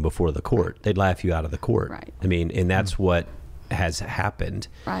standing before the court. They'd laugh you out of the court. Right. I mean, and that's what has happened.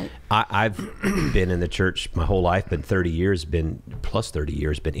 Right. I've been in the church my whole life, been 30 years, been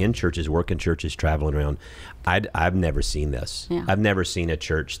in churches, working churches, traveling around. I've never seen this. Yeah. I've never seen a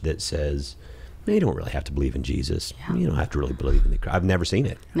church that says, you don't really have to believe in Jesus. Yeah. You don't have to really believe in I've never seen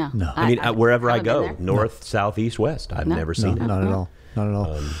it. No. I mean, wherever I haven't been go, there. north, south, east, west, I've never seen it. Not at all. Not at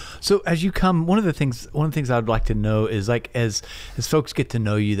all. So as you come, one of the things I'd like to know is, like, as folks get to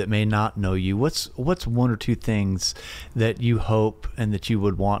know you that may not know you, what's one or two things that you hope and that you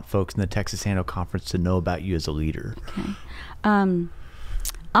would want folks in the Texas Annual Conference to know about you as a leader? Okay. I'm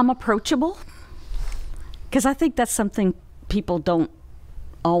approachable, because I think that's something people don't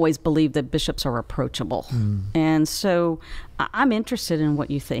always believed that bishops are approachable. And so I'm interested in what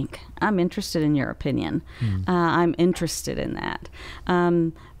you think. I'm interested in your opinion. I'm interested in that.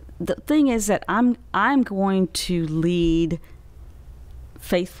 The thing is that I'm going to lead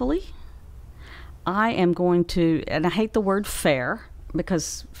faithfully. I am going to, and I hate the word fair,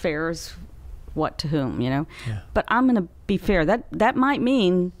 because fair is what to whom, Yeah. But I'm going to be fair. That might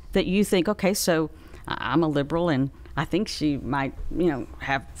mean that you think, okay, so I'm a liberal and I think she might,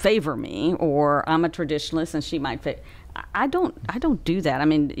 favor me, or I'm a traditionalist and she might I don't do that. I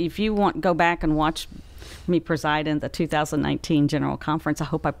mean, if you go back and watch me preside in the 2019 General Conference, I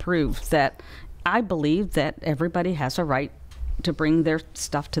hope I proved that I believe that everybody has a right to bring their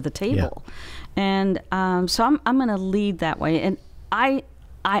stuff to the table. And so I'm going to lead that way. And I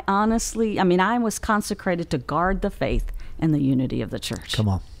honestly, I was consecrated to guard the faith and the unity of the church. Come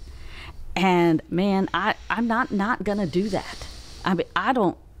on. And man, I'm not going to do that.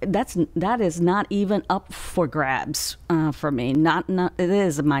 That is not even up for grabs for me. It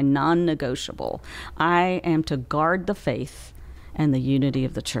is my non-negotiable. I am to guard the faith and the unity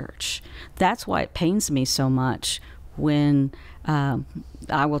of the church. That's why it pains me so much when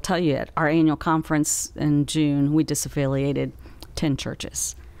I will tell you, at our annual conference in June, we disaffiliated 10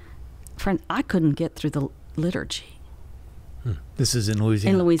 churches. Friend, I couldn't get through the liturgy. This is in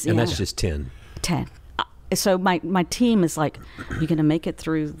Louisiana. In Louisiana. And that's just 10. 10. So my team is like, you're going to make it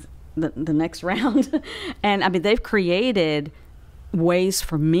through the next round? And they've created ways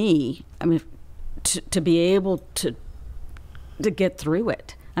for me, to be able to get through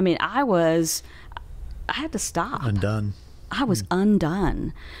it. I had to stop. Undone. I was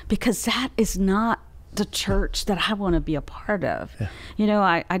undone, because that is not the church that I want to be a part of.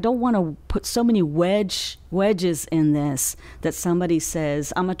 Yeah. I don't want to put so many wedges in this that somebody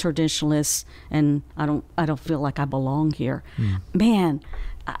says I'm a traditionalist and I don't feel like I belong here. Man,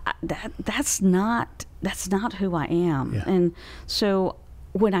 that's not who I am. Yeah. And so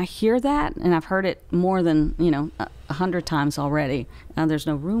when I hear that, and I've heard it more than 100 times already, there's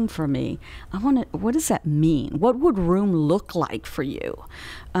no room for me. What does that mean? What would room look like for you?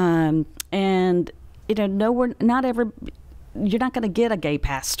 And you're not going to get a gay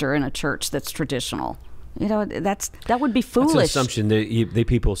pastor in a church that's traditional. That would be foolish. That's an assumption that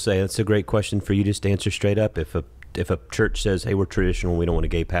people say. That's a great question for you just to answer straight up. If a church says, "Hey, we're traditional, we don't want a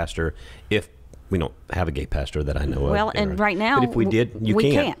gay pastor," if we don't have a gay pastor that I know of. Well, and right now, but if we did, you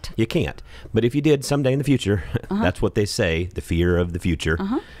can't. You can't. But if you did someday in the future, that's what they say. The fear of the future,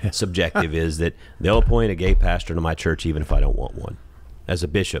 subjective, is that they'll appoint a gay pastor to my church even if I don't want one. As a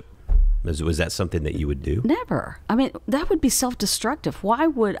bishop, was that something that you would do? Never. That would be self-destructive. Why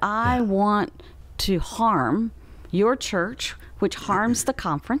would I want to harm your church, which harms the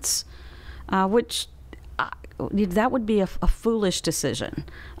conference, that would be a foolish decision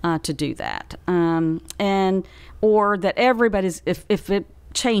to do that. Or that everybody's, if it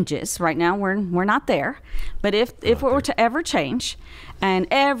changes, right now we're not there, but if it were to ever change and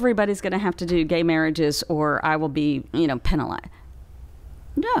everybody's going to have to do gay marriages, or I will be, penalized.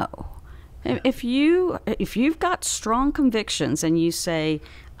 No. Yeah. If you've got strong convictions and you say,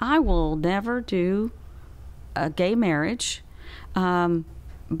 I will never do a gay marriage,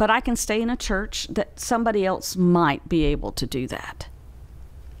 but I can stay in a church that somebody else might be able to do that,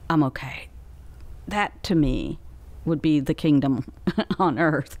 I'm okay. That, to me, would be the kingdom on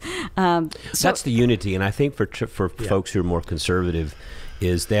earth. That's the unity, and I think for folks who are more conservative,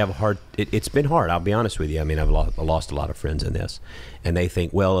 is they have a hard. It's been hard. I'll be honest with you. I've lost a lot of friends in this, and they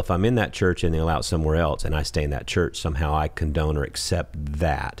think, well, if I'm in that church and they allow it somewhere else, and I stay in that church, somehow I condone or accept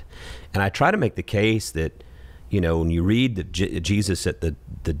that. And I try to make the case that, when you read Jesus at the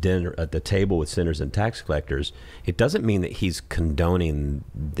dinner at the table with sinners and tax collectors, it doesn't mean that he's condoning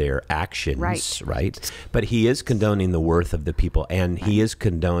their actions, right? But he is condoning the worth of the people, and he is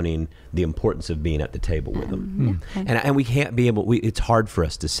condoning the importance of being at the table with them. And we can't be able. It's hard for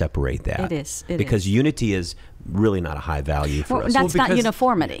us to separate that. It is because unity is really not a high value for us. That's not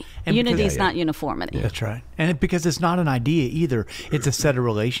uniformity. Unity is not uniformity. That's right. And because it's not an idea either. It's a set of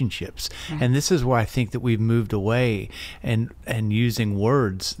relationships. Right. And this is where I think that we've moved away and using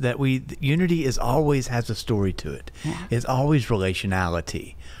words that unity always has a story to it. Yeah. It's always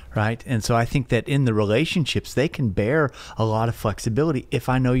relationality. Right. And so I think that in the relationships, they can bear a lot of flexibility if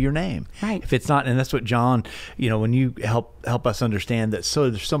I know your name. Right. If it's not, and that's what John, when you help us understand that, so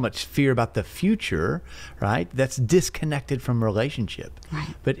there's so much fear about the future, right? That's disconnected from relationship.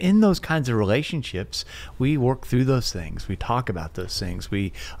 Right. But in those kinds of relationships, we work through those things. We talk about those things.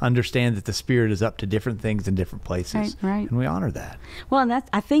 We understand that the Spirit is up to different things in different places. Right. And we honor that. Well, and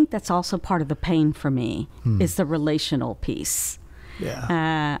I think that's also part of the pain for me is the relational piece.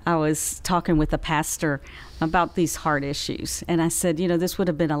 Yeah. I was talking with a pastor about these hard issues, and I said, this would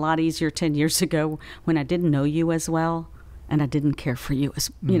have been a lot easier 10 years ago when I didn't know you as well, and I didn't care for you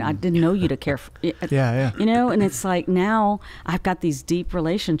as I didn't know you to care for. Yeah. And it's like now I've got these deep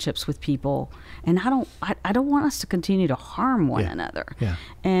relationships with people, and I don't want us to continue to harm one another. Yeah.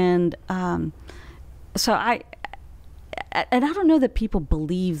 And so I don't know that people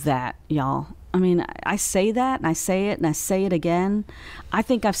believe that, y'all. I mean, I say that, and I say it, and I say it again. I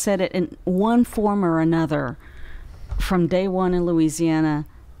think I've said it in one form or another from day one in Louisiana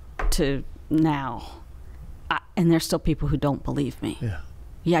to now. And there's still people who don't believe me.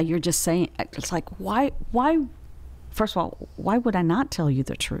 Yeah, you're just saying, it's like, why, first of all, why would I not tell you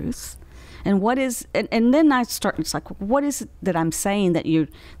the truth? And what is, and then I start, it's like, what is it that I'm saying that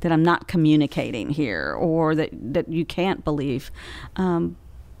I'm not communicating here, or that you can't believe?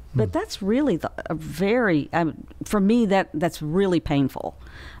 But that's really for me, that's really painful.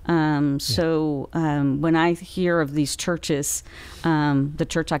 So when I hear of these churches, the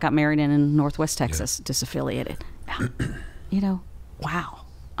church I got married in Northwest Texas, disaffiliated, wow,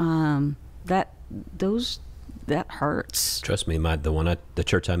 that hurts. Trust me, the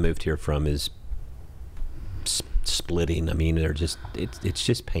church I moved here from is splitting. I mean, it's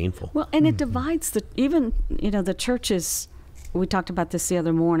just painful. Well, and it divides the churches. We talked about this the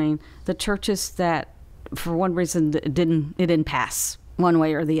other morning. The churches that, for one reason, it didn't pass one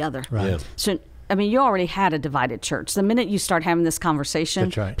way or the other. Right. Yeah. So, I mean, you already had a divided church. The minute you start having this conversation,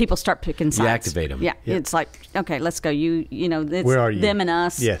 That's right. people start picking sides. You activate them. Yeah. It's like, okay, let's go. It's Where are you? them and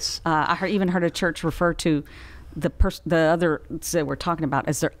us. Yes. I even heard a church refer to the other that we're talking about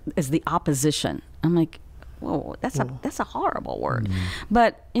as the opposition. I'm like, whoa, that's a horrible word.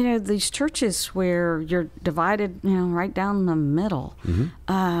 But these churches where you're divided, right down the middle,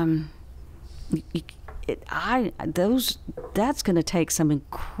 that's going to take some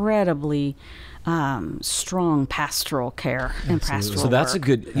incredibly strong pastoral care and pastoral So that's work.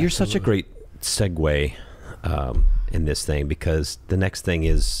 you're such a great segue in this thing, because the next thing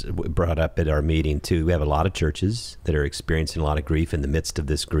is brought up at our meeting too. We have a lot of churches that are experiencing a lot of grief in the midst of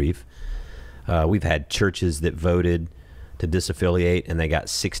this grief. We've had churches that voted to disaffiliate and they got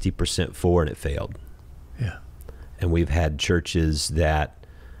 60% for and it failed. Yeah. And we've had churches that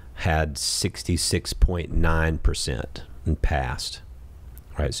had 66.9% and passed.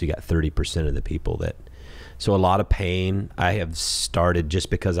 Right, so you got 30% of the people that. So a lot of pain. I have started, just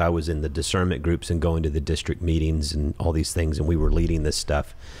because I was in the discernment groups and going to the district meetings and all these things, and we were leading this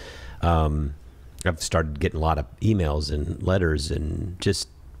stuff. I've started getting a lot of emails and letters and just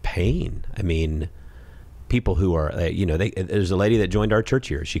pain. I mean, people who are, there's a lady that joined our church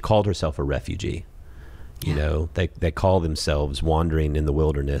here. She called herself a refugee. They call themselves wandering in the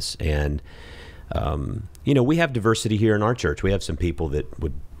wilderness. And, we have diversity here in our church. We have some people that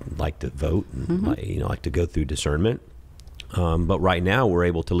would like to vote and, like to go through discernment. But right now we're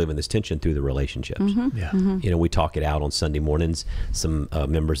able to live in this tension through the relationships. We talk it out on Sunday mornings. Some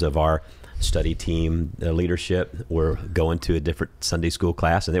members of our study team leadership were going to a different Sunday school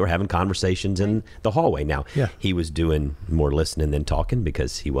class, and they were having conversations in the hallway. Now, he was doing more listening than talking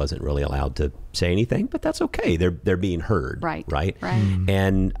because he wasn't really allowed to say anything, but that's okay. They're being heard. Right.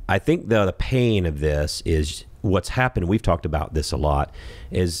 And I think the pain of this is what's happened. We've talked about this a lot,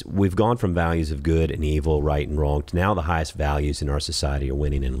 is we've gone from values of good and evil, right and wrong, to now the highest values in our society are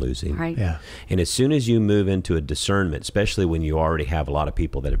winning and losing. Right. Yeah. And as soon as you move into a discernment, especially when you already have a lot of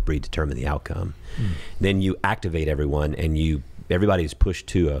people that have predetermined the outcome, then you activate everyone and everybody's pushed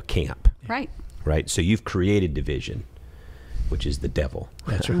to a camp. Right. So you've created division, which is the devil.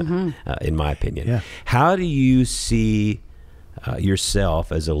 That's right. In my opinion. Yeah. How do you see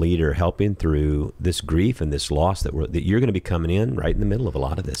yourself as a leader helping through this grief and this loss that you're going to be coming in right in the middle of a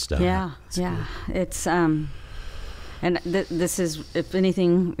lot of this stuff? Yeah. It's and this is, if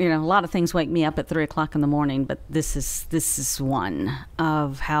anything, a lot of things wake me up at 3:00 in the morning, but this is one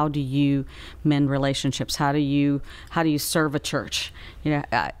of how do you mend relationships? How do you serve a church?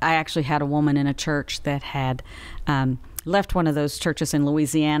 I actually had a woman in a church that had left one of those churches in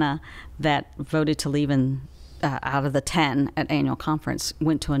Louisiana that voted to leave out of the 10 at annual conference,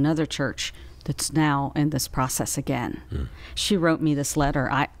 went to another church that's now in this process again. She wrote me this letter.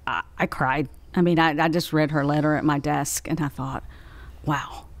 I cried. I mean, I just read her letter at my desk, and I thought,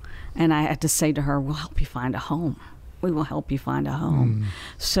 wow. And I had to say to her, we'll help you find a home. We will help you find a home.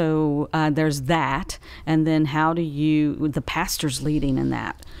 So there's that. And then the pastor's leading in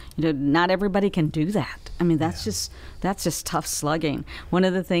that. Not everybody can do that. I mean, that's just tough slugging. One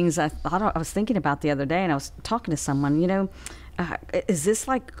of the things I was thinking about the other day, and I was talking to someone, is this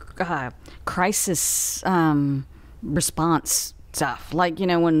like crisis response stuff, like, you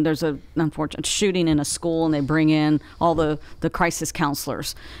know, when there's an unfortunate shooting in a school and they bring in all the crisis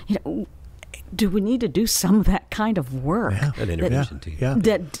counselors, you know, do we need to do some of that kind of work? Yeah, that intervention team. Yeah.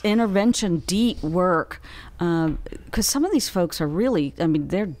 That intervention, deep work, because some of these folks are really, I mean,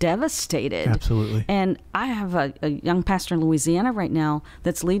 they're devastated. Absolutely. And I have a young pastor in Louisiana right now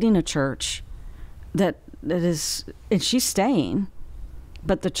that's leading a church that is, and she's staying,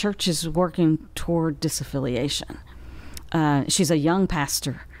 but the church is working toward disaffiliation. She's a young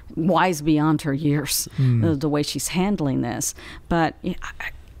pastor, wise beyond her years, the way she's handling this. But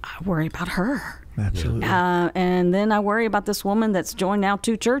I worry about her. Absolutely. And then I worry about this woman that's joined now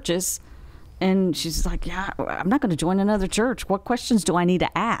 2 churches. And she's like, yeah, I'm not going to join another church. What questions do I need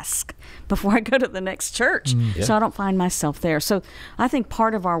to ask before I go to the next church? So I don't find myself there. So I think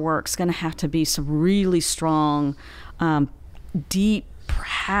part of our work is going to have to be some really strong, deep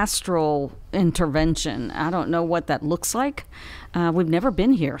pastoral intervention. I don't know what that looks like. We've never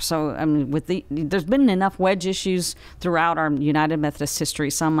been here. So, I mean, there's been enough wedge issues throughout our United Methodist history,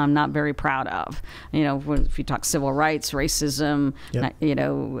 some I'm not very proud of. You know, if you talk civil rights, racism, you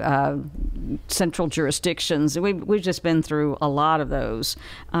know, central jurisdictions, we've just been through a lot of those.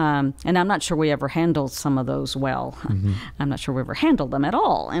 And I'm not sure we ever handled some of those well. I'm not sure we ever handled them at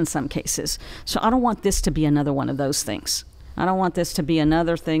all in some cases. So I don't want this to be another one of those things. I don't want this to be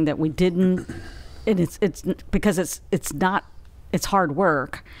another thing that we didn't, and it's because it's hard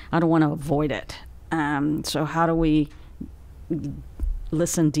work. I don't want to avoid it. So how do we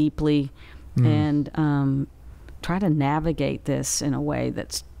listen deeply and try to navigate this in a way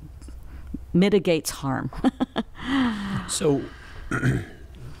that mitigates harm? So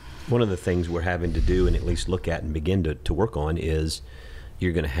one of the things we're having to do and at least look at and begin to work on is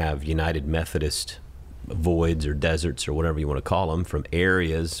you're going to have United Methodist voids or deserts or whatever you want to call them from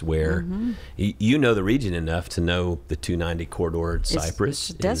areas where you know the region enough to know the 290 corridor at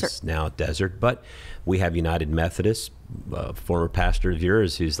Cypress is now a desert, but we have United Methodist, former pastor of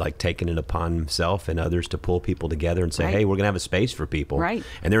yours who's like taking it upon himself and others to pull people together and say, hey, we're gonna have a space for people, and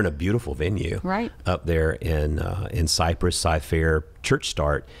they're in a beautiful venue up there in Cypress, Cy-Fair Church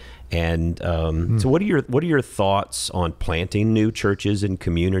Start. And so what are your thoughts on planting new churches in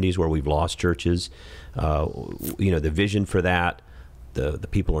communities where we've lost churches? You know, the vision for that, the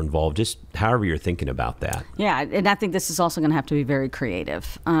people involved, just however you're thinking about that. Yeah, and I think this is also going to have to be very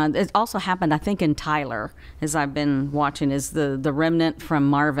creative. It also happened, I think, in Tyler, as I've been watching, is the remnant from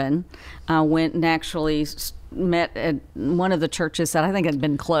Marvin went and actually met at one of the churches that I think had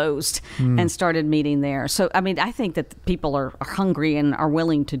been closed and started meeting there. So, I mean, I think that people are hungry and are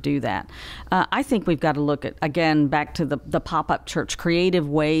willing to do that. I think we've got to look at, again, back to the pop-up church, creative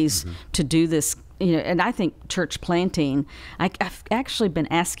ways to do this. You know, and I think church planting, I've actually been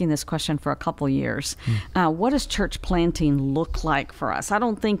asking this question for a couple years. What does church planting look like for us? I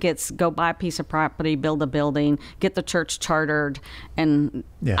don't think it's go buy a piece of property, build a building, get the church chartered, and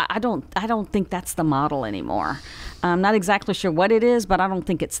I don't think that's the model anymore. I'm not exactly sure what it is, but I don't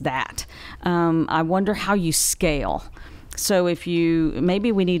think it's that. I wonder how you scale. So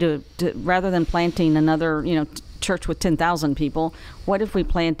maybe we need to rather than planting another, you know, church with 10,000 people, what if we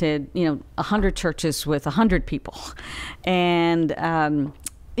planted, you know, 100 churches with 100 people? And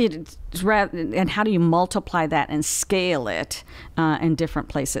and how do you multiply that and scale it in different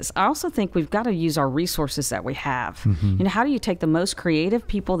places? I also think we've got to use our resources that we have. You know, how do you take the most creative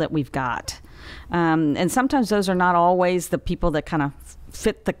people that we've got? And sometimes those are not always the people that kind of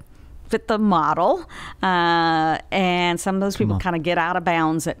fit the model, and some of those people kind of get out of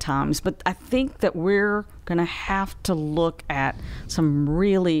bounds at times. But I think that we're going to have to look at some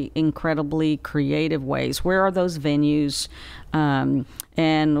really incredibly creative ways. Where are those venues? And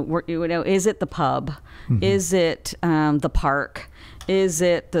you know, is it the pub? Is it the park? Is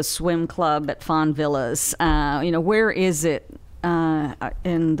it the swim club at Fawn Villas? You know, where is it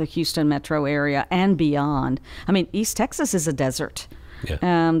in the Houston metro area and beyond? I mean, East Texas is a desert. There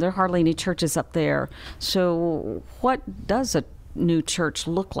are hardly any churches up there. So what does a new church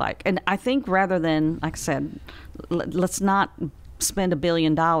look like? And I think rather than, like I said, let's not spend $1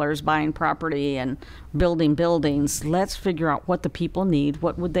 billion buying property and building buildings. Let's figure out what the people need.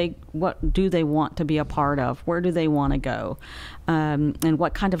 What do they want to be a part of? Where do they want to go? And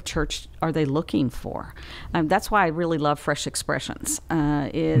what kind of church are they looking for? That's why I really love Fresh Expressions,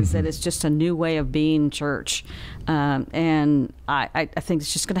 is that it's just a new way of being church. And I think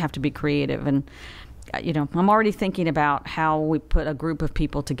it's just going to have to be creative. And, you know, I'm already thinking about how we put a group of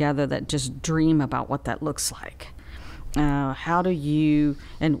people together that just dream about what that looks like. How do you,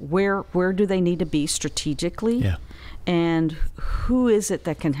 and where do they need to be strategically? And who is it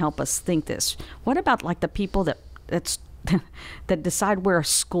that can help us think this? What about like the people that's that decide where a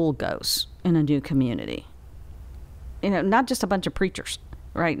school goes in a new community. Not just a bunch of preachers,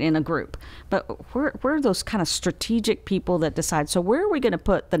 right, in a group, but we're those kind of strategic people that decide, so where are we going to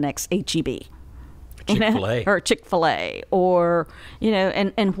put the next HEB? Chick-fil-A. Or Chick-fil-A, or,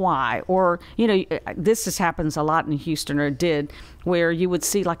 and why? Or, this happens a lot in Houston, or it did, where you would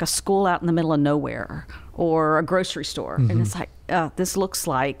see like a school out in the middle of nowhere or a grocery store. And it's like, this looks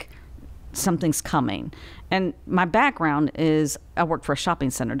like something's coming. And my background is I worked for a shopping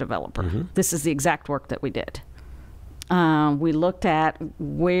center developer. This is the exact work that we did. We looked at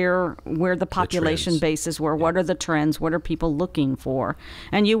where the population bases were, what are the trends, what are people looking for,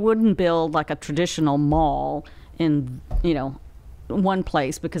 and you wouldn't build like a traditional mall in one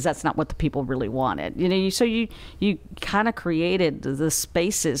place because that's not what the people really wanted. So you kind of created the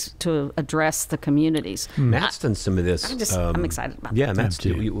spaces to address the communities. Matt's done some of this. I'm excited about that. that. Matt's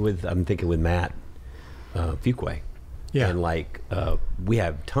too. I'm thinking with Matt Fuquay. Yeah, and we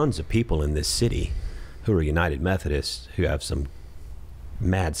have tons of people in this city who are United Methodists who have some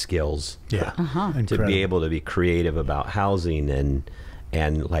mad skills to be able to be creative about housing and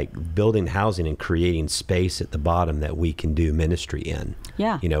like building housing and creating space at the bottom that we can do ministry in.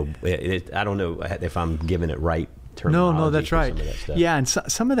 Yeah. I don't know if I'm giving it right terminology. No, that's right. Some of that stuff. Yeah, and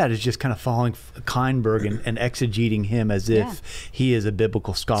some of that is just kind of following Kleinberg and exegeting him as if he is a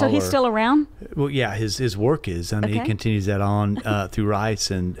biblical scholar. So he's still around? Well, yeah, his work is. I mean, he continues that on through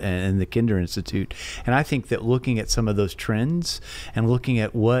Rice and the Kinder Institute. And I think that looking at some of those trends and looking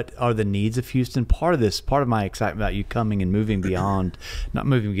at what are the needs of Houston, part of my excitement about you coming and moving beyond, not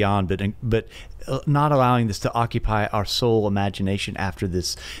moving beyond, but not allowing this to occupy our sole imagination after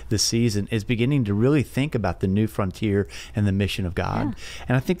this season is beginning to really think about the new frontier and the mission of God. Yeah.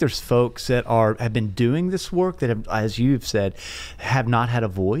 And I think there's folks that have been doing this work that have, as you've said, have not had a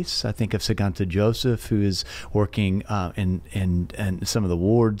voice. I think of Saganta Joseph, who is working in some of the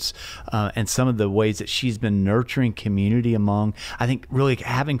wards and some of the ways that she's been nurturing community among, I think, really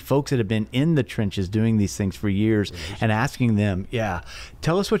having folks that have been in the trenches doing these things for years and asking them,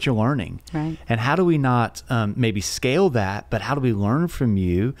 tell us what you're learning. Right. And how do we not maybe scale that, but how do we learn from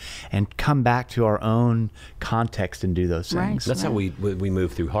you and come back to our own context and do those things? Right. That's how we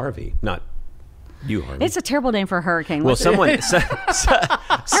move through Harvey, not you, Harvey. It's a terrible name for a hurricane. Well, someone Harvey's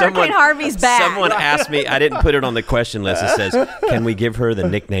back. Someone asked me, I didn't put it on the question list. It says, can we give her the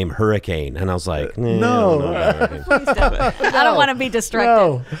nickname Hurricane? And I was like, no. I don't want to be distracted.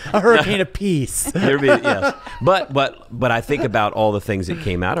 No, a hurricane of peace. Yes. But I think about all the things that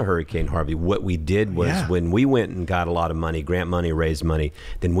came out of Hurricane Harvey. What we did was when we went and got a lot of money, grant money, raised money,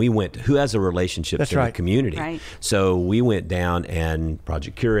 then we went, who has a relationship in the community? Right. So we went down and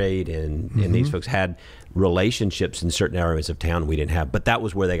Project Curate and these folks had relationships in certain areas of town we didn't have, but that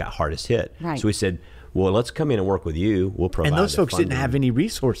was where they got hardest hit. Right. So we said, well, let's come in and work with you. We'll provide. And those folks didn't have any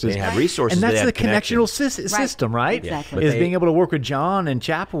resources. They didn't have resources. And that's the connectional system, right? Exactly. Is being able to work with John and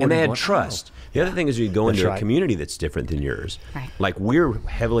Chapel. And they had trust. The other thing is you go into a community that's different than yours. Right. Like we're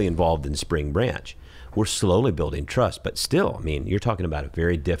heavily involved in Spring Branch. We're slowly building trust, but still, I mean, you're talking about a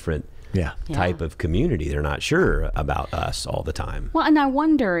very different type of community. They're not sure about us all the time. Well, and I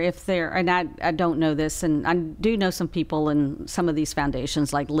wonder if and I don't know this, and I do know some people in some of these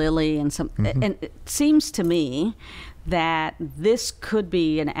foundations like Lily and some, and it seems to me that this could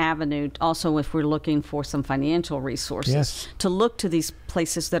be an avenue also if we're looking for some financial resources to look to these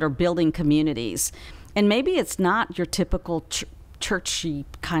places that are building communities. And maybe it's not your typical churchy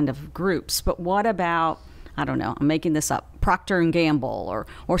kind of groups, but what about, I don't know, I'm making this up, Procter and Gamble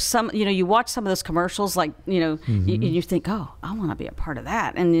or some, you watch some of those commercials, like, you think, oh, I want to be a part of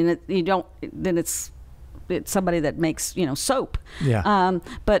that. And then it's somebody that makes, soap. Yeah.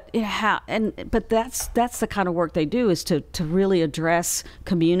 But that's the kind of work they do, is to really address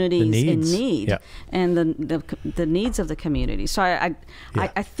communities in need and the needs of the community. So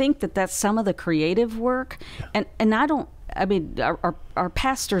I think that's some of the creative work. And our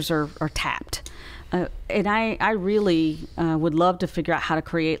pastors are tapped. And I really would love to figure out how to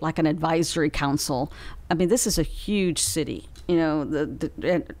create like an advisory council. I mean, this is a huge city,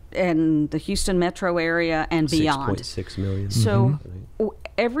 and the Houston metro area and beyond. 6.6 million. So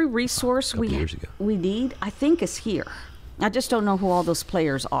every resource we need, I think, is here. I just don't know who all those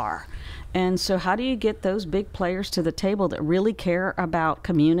players are. And so how do you get those big players to the table that really care about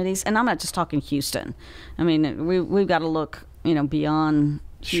communities? And I'm not just talking Houston. I mean, we've got to look, beyond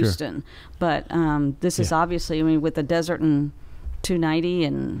Houston. But this is obviously, with the desert and 290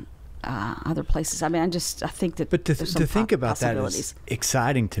 and other places. I mean, I think that. But to think about that is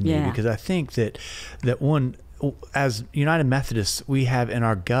exciting to me, because I think that one as United Methodists, we have in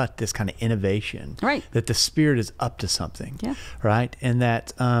our gut this kind of innovation, right? That the Spirit is up to something, yeah. Right? And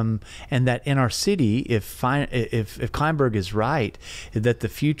that in our city, if Kleinberg is right, that the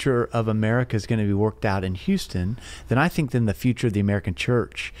future of America is going to be worked out in Houston, then I think then the future of the American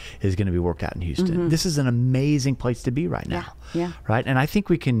church is going to be worked out in Houston. Mm-hmm. This is an amazing place to be right now, yeah. Right? And I think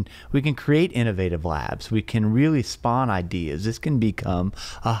we can create innovative labs. We can really spawn ideas. This can become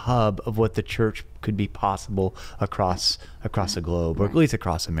a hub of what the church could be possible across the globe, or at least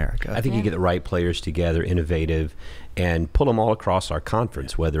across America. I think you get the right players together, innovative, and pull them all across our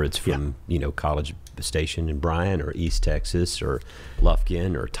conference, whether it's from College Station in Bryan or East Texas or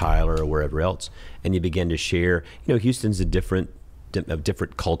Lufkin or Tyler or wherever else, and you begin to share. Houston's a different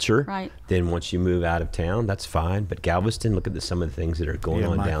culture, right? Then once you move out of town, that's fine. But Galveston, look at some of the things that are going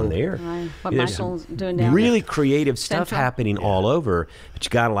on down there. Right. What Michael's doing down really there. Creative stuff happening all over. But you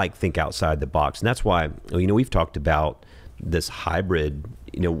got to think outside the box, and that's why we've talked about this hybrid.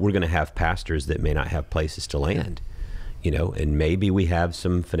 We're going to have pastors that may not have places to land. And maybe we have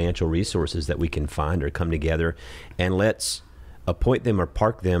some financial resources that we can find or come together, and let's appoint them or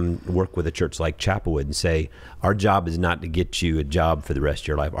park them, work with a church like Chapelwood and say, our job is not to get you a job for the rest of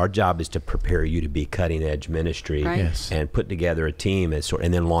your life. Our job is to prepare you to be cutting edge ministry, right. Yes. And put together a team and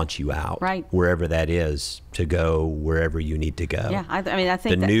then launch you out, right. Wherever that is, to go wherever you need to go. Yeah, I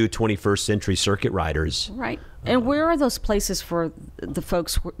think the new 21st century circuit riders. Right. And where are those places for the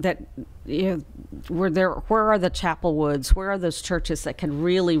folks that, where are the Chapelwoods? Where are those churches that can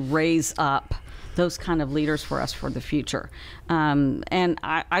really raise up those kind of leaders for us for the future? And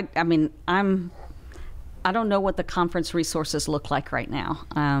I don't know what the conference resources look like right now.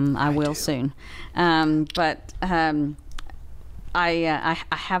 I will soon. But I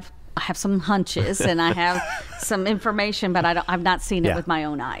have some hunches and I have some information, but I've not seen it with my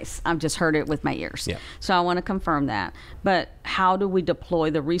own eyes. I've just heard it with my ears. Yeah. So I want to confirm that. But how do we deploy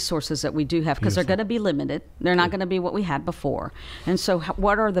the resources that we do have? Because they're going to be limited. They're not going to be what we had before. And so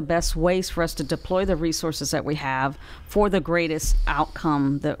what are the best ways for us to deploy the resources that we have for the greatest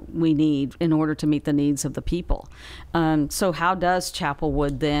outcome that we need in order to meet the needs of the people? So how does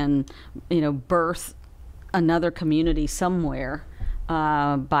Chapelwood then, birth another community somewhere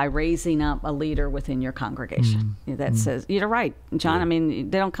by raising up a leader within your congregation that says, you're right, John.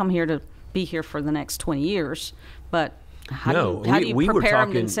 They don't come here to be here for the next 20 years, but how do you prepare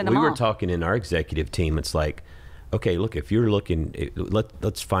them and send them on? We were talking in our executive team. It's like, okay, look, if you're looking,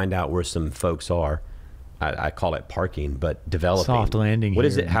 let's find out where some folks are. I call it parking, but developing. Soft landing. What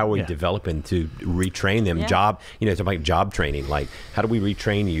is it? How are we developing to retrain them? Yeah. It's like job training. Like, how do we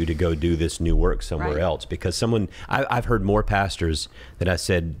retrain you to go do this new work somewhere else? Because I've heard more pastors that I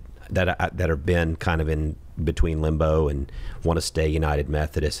said that have been kind of in between limbo and want to stay United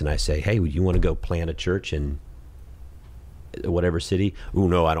Methodist, and I say, hey, would you want to go plant a church in whatever city? Oh,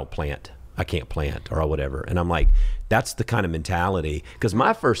 no, I don't plant. I can't plant or whatever. And I'm like, that's the kind of mentality. Because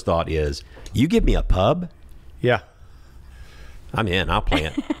my first thought is, you give me a pub, I'm in. I'll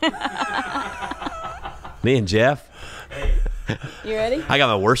plant. Me and Jeff. You ready? I got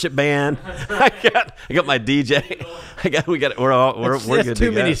my worship band. I got my DJ. We're good.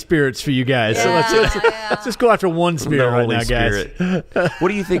 Too many spirits for you guys. So let's just go after one spirit right now, guys. What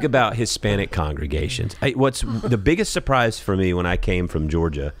do you think about Hispanic congregations? What's the biggest surprise for me when I came from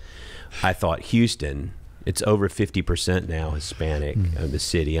Georgia? I thought Houston. It's over 50% now Hispanic of the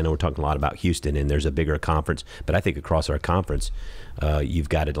city. I know we're talking a lot about Houston, and there's a bigger conference, but I think across our conference, you've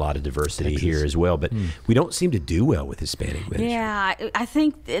got a lot of diversity here as well. But we don't seem to do well with Hispanic ministry. Yeah, I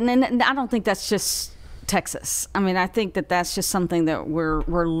think, and I don't think that's just Texas. I think that's just something that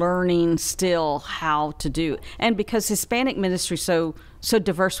we're learning still how to do, and because Hispanic ministry so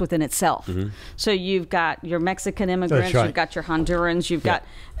diverse within itself. So you've got your Mexican immigrants, you've got your Hondurans, you've got,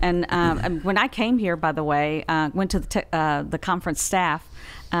 and when I came here, by the way, went to the conference staff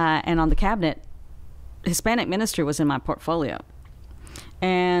and on the cabinet, Hispanic ministry was in my portfolio.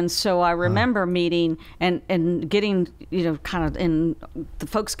 And so I remember meeting and getting, kind of in the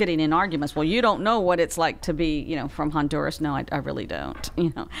folks getting in arguments. Well, you don't know what it's like to be, from Honduras. No, I really don't.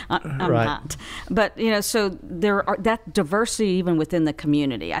 I'm not. But, so there are that diversity even within the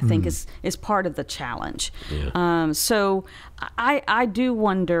community, I think is part of the challenge. Yeah. So I do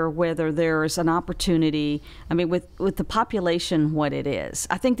wonder whether there's an opportunity, with the population, what it is.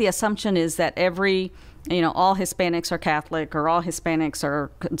 I think the assumption is that all Hispanics are Catholic or all Hispanics are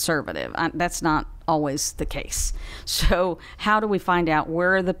conservative. That's not always the case. So how do we find out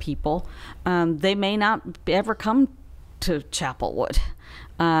where are the people? They may not ever come to Chapelwood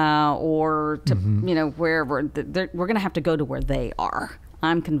or to, wherever. We're going to have to go to where they are.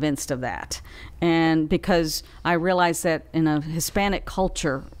 I'm convinced of that. And because I realize that in a Hispanic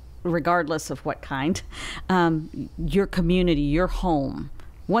culture, regardless of what kind, your community, your home,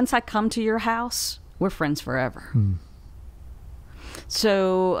 once I come to your house, we're friends forever.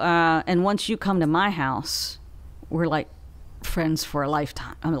 So, and once you come to my house, we're like friends for a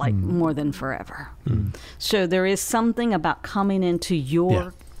lifetime. I'm like more than forever. So there is something about coming into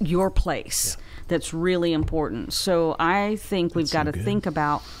your place that's really important. So I think we've got to think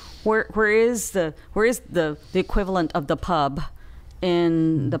about where is the equivalent of the pub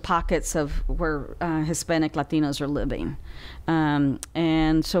in the pockets of where Hispanic Latinos are living.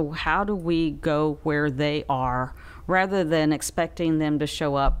 And so how do we go where they are rather than expecting them to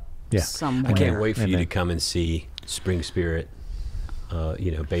show up somewhere? I can't wait for you to come and see Spring Spirit,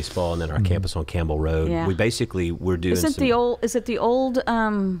 baseball, and then our campus on Campbell Road. Yeah. We're doing Is it the old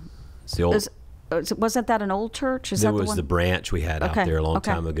wasn't that an old church? There was the branch we had out there a long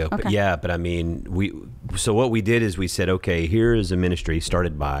time ago. But I mean, so what we did is we said, okay, here is a ministry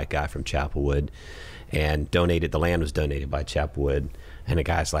started by a guy from Chapelwood and donated. The land was donated by Chapelwood, and the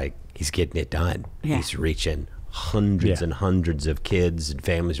guy's like, he's getting it done. Yeah. He's reaching hundreds and hundreds of kids and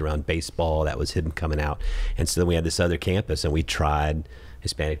families around baseball. That was him coming out. And so then we had this other campus, and we tried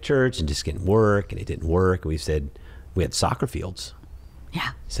Hispanic church and just didn't work, and it didn't work. And we said, we had soccer fields.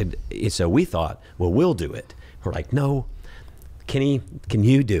 Yeah. So we thought, well, we'll do it. We're like, no, can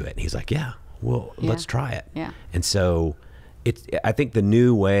you do it? And he's like, yeah, well, let's try it. Yeah. And so I think the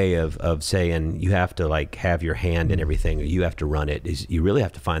new way of saying you have to like have your hand in everything, or you have to run it, is you really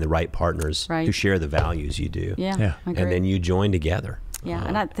have to find the right partners who share the values you do. Yeah. And then you join together. Yeah.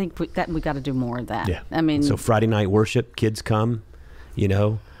 And I think we got to do more of that. Yeah. I mean, so Friday night worship, kids come,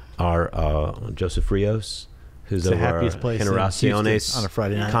 our Joseph Rios, who's the over happiest place Generaciones on a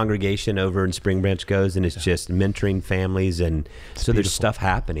Friday night congregation over in Spring Branch goes, and it's just mentoring families, and so there's stuff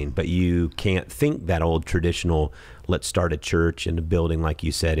happening. But you can't think that old traditional, let's start a church in a building, like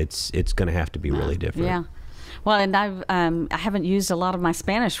you said. It's going to have to be really different. Yeah. Well, and I haven't used a lot of my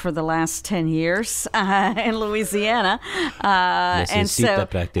Spanish for the last 10 years in Louisiana, and so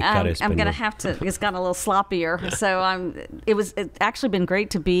I'm going to have to. It's gotten a little sloppier. So it's actually been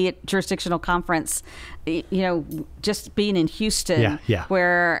great to be at jurisdictional conference. Just being in Houston,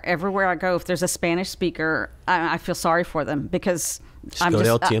 where everywhere I go, if there's a Spanish speaker, I feel sorry for them because. I'm go to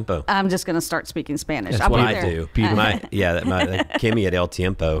El Tiempo. I'm just going to start speaking Spanish. That's what I do. Kimmy at El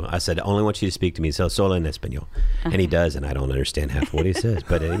Tiempo, I said, I only want you to speak to me solo en español. And he does, and I don't understand half of what he says.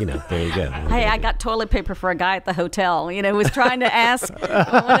 But, there you go. Hey, I got toilet paper for a guy at the hotel. Was trying to ask one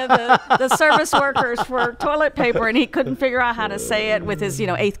of the service workers for toilet paper, and he couldn't figure out how to say it with his,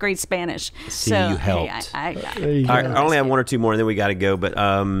 8th grade Spanish. See, you helped. Hey, I only have one or two more, and then we got to go. But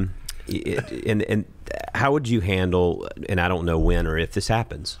and how would you handle, and I don't know when or if this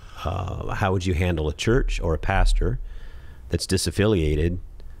happens, how would you handle a church or a pastor that's disaffiliated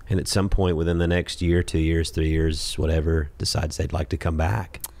and at some point within the next year, 2 years, 3 years, whatever, decides they'd like to come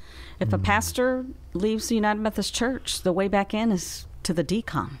back? If a pastor leaves the United Methodist Church, the way back in is to the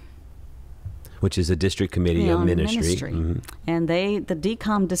DCOM, which is a district committee of ministry. Mm-hmm. And the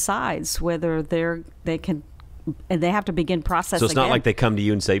DCOM decides whether they can. And they have to begin processing. So it's not like they come to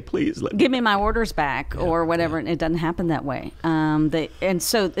you and say, "Please give me my orders back," or whatever. And it doesn't happen that way. And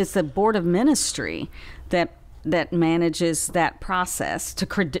so it's the board of ministry that manages that process to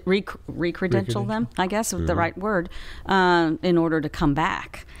re-credential them, I guess is the right word, in order to come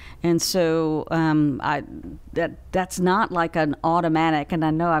back. And so that's not like an automatic. And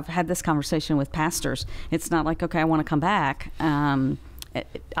I know I've had this conversation with pastors. It's not like, okay, I want to come back.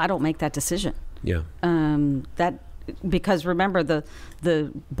 I don't make that decision. Yeah. Because remember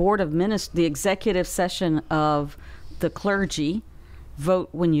the board of ministers, the executive session of the clergy vote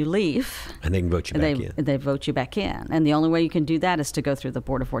when you leave, and they can vote you back in. They vote you back in, and the only way you can do that is to go through the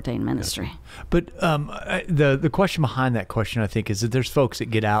board of ordained ministry. But the question behind that question, I think, is that there's folks that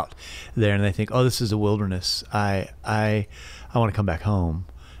get out there and they think, oh, this is a wilderness. I want to come back home,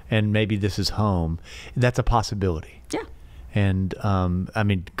 and maybe this is home. That's a possibility. Yeah. And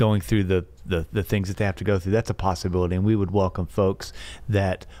going through the things that they have to go through, that's a possibility. And we would welcome folks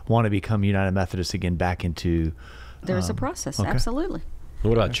that want to become United Methodists again back into. There's a process, absolutely.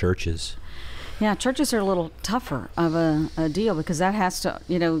 What about churches? Yeah, churches are a little tougher of a deal because that has to,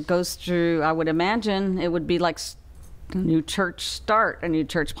 goes through. I would imagine it would be like a new church start, a new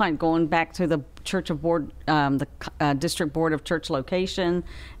church plant, going back to the church of board, the district board of church location,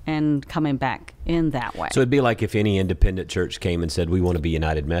 and coming back in that way. So it'd be like if any independent church came and said, we want to be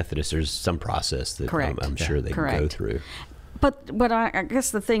United Methodist, there's some process that I'm sure they can go through. But I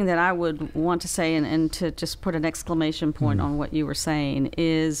guess the thing that I would want to say, and to just put an exclamation point on what you were saying,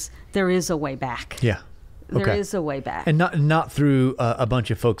 is there is a way back. Yeah. There is a way back, and not through a bunch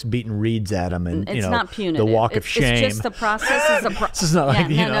of folks beating reeds at them, and it's not punitive. The walk of shame. It's just the process. This is not like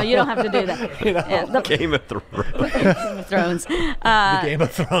no, you don't have to do that. The Game of Thrones. Game of Thrones. The Game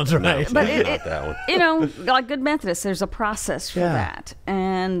of Thrones, right? No, but that one. Like good Methodists, there's a process for that,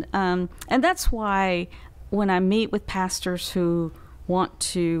 and that's why when I meet with pastors who want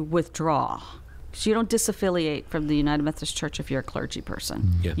to withdraw, because you don't disaffiliate from the United Methodist Church if you're a clergy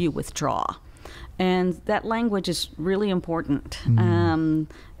person, you withdraw. And that language is really important, and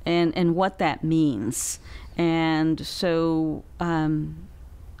what that means. And so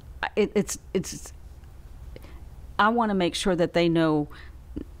it's I want to make sure that they know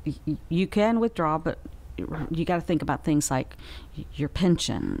you can withdraw, but you got to think about things like your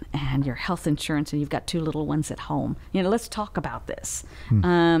pension and your health insurance, and you've got 2 little ones at home. Let's talk about this.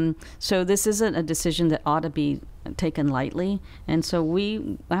 So this isn't a decision that ought to be taken lightly. And so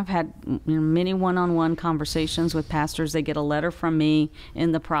I've had many one-on-one conversations with pastors. They get a letter from me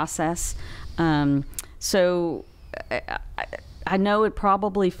in the process. So I know it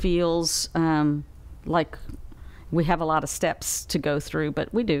probably feels like we have a lot of steps to go through,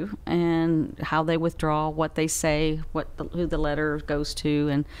 but we do, and how they withdraw, what they say, who the letter goes to,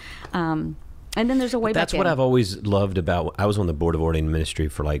 and then there's a way back in. That's what I've always loved about. I was on the board of ordaining ministry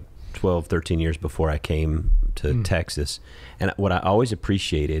for like 12, 13 years before I came to Texas, and what I always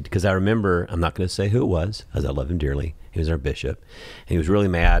appreciated, because I remember, I'm not going to say who it was, as I love him dearly. He was our bishop, and he was really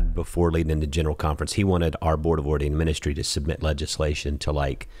mad before leading into General Conference. He wanted our board of ordaining ministry to submit legislation to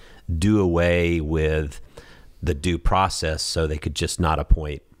like do away with the due process, so they could just not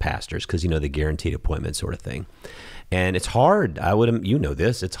appoint pastors, because the guaranteed appointment sort of thing. And it's hard.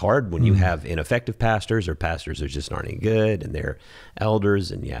 This. It's hard when you have ineffective pastors, or pastors that just aren't any good, and they're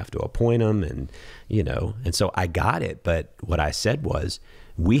elders, and you have to appoint them, and And so I got it. But what I said was,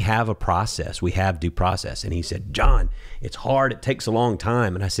 we have a process. We have due process. And he said, John, it's hard. It takes a long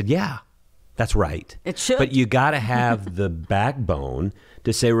time. And I said, yeah, that's right. It should. But you got to have the backbone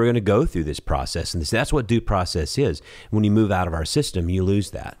to say we're going to go through this process. And that's what due process is. When you move out of our system, you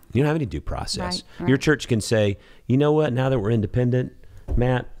lose that. You don't have any due process. Right. Your church can say, you know what, now that we're independent,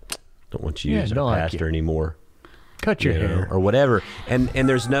 Matt, don't want you as our pastor anymore. Cut your hair. Or whatever. And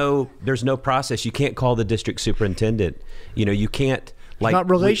there's no process. You can't call the district superintendent. You can't. Like,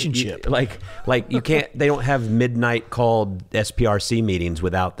 not relationship. Like you can't. They don't have midnight called SPRC meetings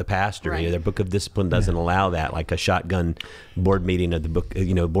without the pastor. Right. Their book of discipline doesn't allow that. Like a shotgun board meeting of the book,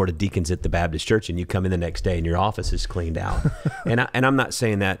 board of deacons at the Baptist church, and you come in the next day and your office is cleaned out. and I'm not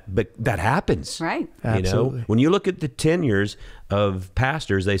saying that, but that happens. Right. Absolutely. When you look at the tenures of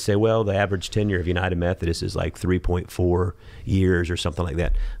pastors, they say, well, the average tenure of United Methodist is like 3.4 years or something like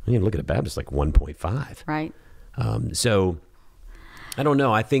that. When you look at a Baptist, like 1.5. Right. So I don't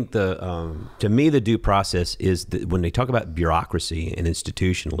know. I think to me, the due process is when they talk about bureaucracy and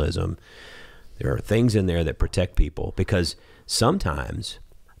institutionalism, there are things in there that protect people, because sometimes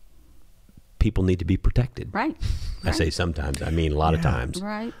people need to be protected. Right. I say sometimes. I mean a lot of times.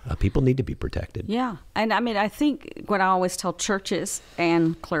 Right. People need to be protected. Yeah. And I think what I always tell churches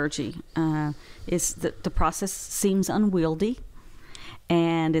and clergy is that the process seems unwieldy,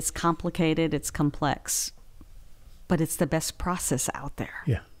 and it's complicated, it's complex, but it's the best process out there.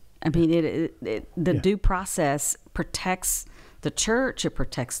 Yeah. I mean, the due process protects the church, it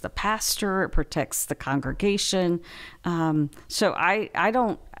protects the pastor, it protects the congregation. So I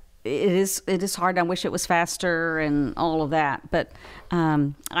don't. It is hard. I wish it was faster and all of that, but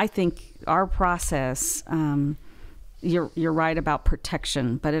I think our process. You're right about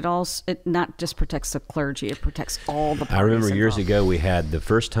protection, but it not just protects the clergy; it protects all the parties. I remember years involved. ago we had the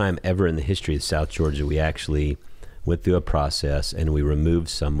first time ever in the history of South Georgia we actually went through a process and we removed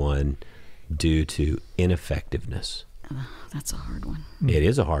someone due to ineffectiveness. That's a hard one. It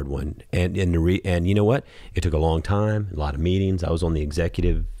is a hard one, and you know what? It took a long time, a lot of meetings. I was on the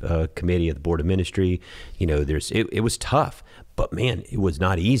executive committee of the board of ministry. It was tough, but man, it was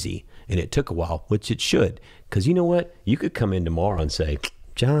not easy, and it took a while, which it should, because you know what? You could come in tomorrow and say,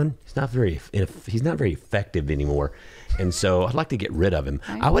 John, he's not very effective anymore, and so I'd like to get rid of him.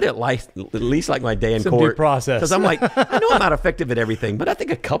 Right. I would at least like my day in Some court due process, because I'm like, I know I'm not effective at everything, but I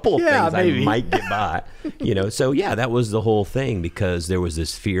think a couple of things maybe. I might get by. So yeah, that was the whole thing, because there was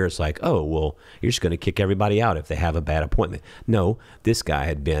this fear. It's like, oh well, you're just going to kick everybody out if they have a bad appointment. No, this guy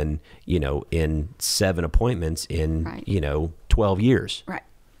had been in 7 appointments in 12 years. Right.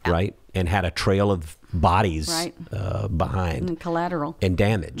 Right, and had a trail of bodies behind And collateral and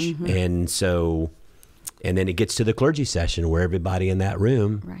damage. And so And then it gets to the clergy session where everybody in that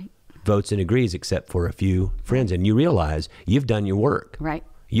room Right. votes and agrees except for a few friends. And you realize you've done your work. Right.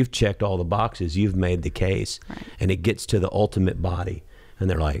 You've checked all the boxes. You've made the case. Right. And it gets to the ultimate body. And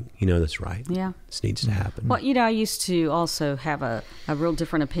they're like, that's right. Yeah. This needs to happen. Well, I used to also have a real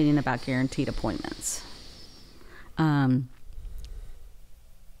different opinion about guaranteed appointments. But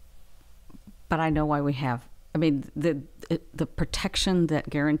I know why we have. I mean, the protection that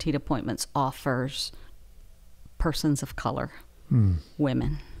guaranteed appointments offers persons of color,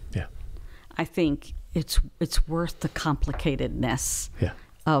 women. Yeah. I think it's worth the complicatedness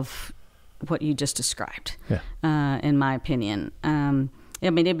of what you just described. Yeah. In my opinion. I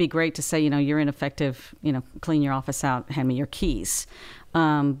mean, it'd be great to say, you're ineffective, clean your office out, hand me your keys.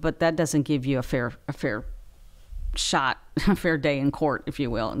 But that doesn't give you a fair shot, a fair day in court, if you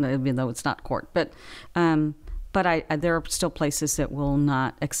will, even though it's not court. But there are still places that will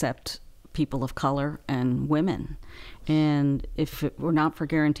not accept people of color and women. And if it were not for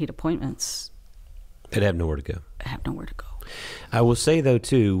guaranteed appointments, they'd have nowhere to go. I will say, though,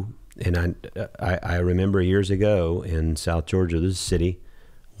 too, and I remember years ago in South Georgia, this city,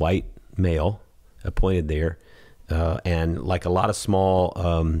 white male, appointed there. And like a lot of small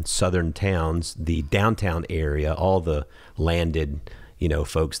southern towns, the downtown area, all the landed,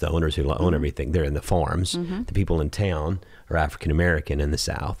 folks, the owners who own everything, they're in the farms. The people in town are African-American in the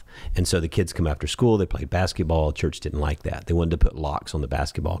South. And so the kids come after school, they played basketball. Church didn't like that. They wanted to put locks on the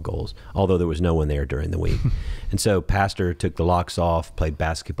basketball goals, although there was no one there during the week. And so pastor took the locks off, played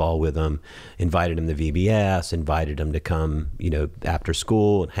basketball with them, invited them to VBS, invited them to come, after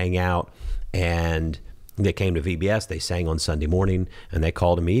school and hang out. And they came to VBS, they sang on Sunday morning, and they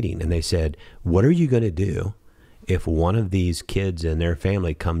called a meeting. And they said, what are you going to do if one of these kids and their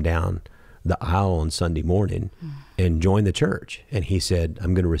family come down the aisle on Sunday morning and join the church? And he said,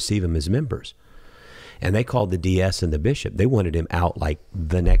 I'm going to receive them as members. And they called the DS and the bishop. They wanted him out like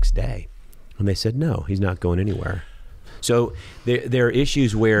the next day. And they said, no, he's not going anywhere. So there are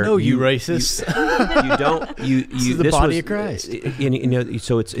issues where you racists. You don't. This is the body of Christ.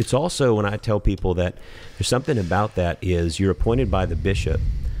 So it's also, when I tell people that there's something about that is you're appointed by the bishop.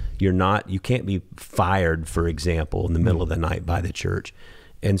 You can't be fired, for example, in the middle of the night by the church.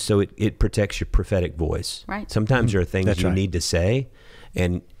 And so it protects your prophetic voice. Right. Sometimes there are things you need to say,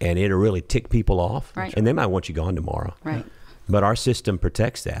 and it'll really tick people off. Right. And they might want you gone tomorrow. Right. But our system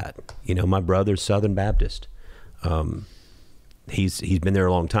protects that. My brother's Southern Baptist. He's been there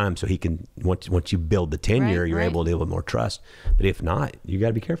a long time, so he can, once you build the tenure, you're able to deal with more trust. But if not, you got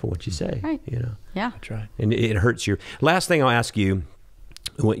to be careful what you say. Right. Yeah. That's right. And it hurts your. Last thing I'll ask you,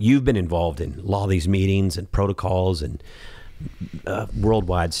 what you've been involved in, a lot of these meetings and protocols and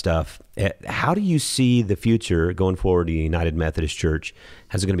worldwide stuff. How do you see the future going forward to the United Methodist Church?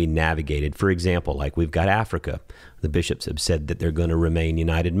 How's it going to be navigated? For example, like we've got Africa. The bishops have said that they're going to remain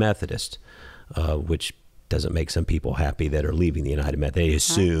United Methodist, which doesn't make some people happy that are leaving the United Methodist. They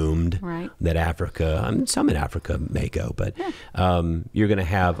assumed that Africa, some in Africa may go, but you're going to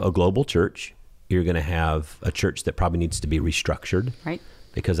have a global church. You're going to have a church that probably needs to be restructured. Right.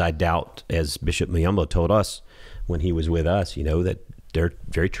 Because I doubt, as Bishop Muyumbo told us when he was with us, that they're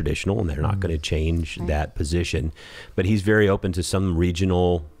very traditional and they're not going to change that position. But he's very open to some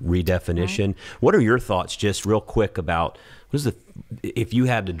regional redefinition. Right. What are your thoughts, just real quick, about if you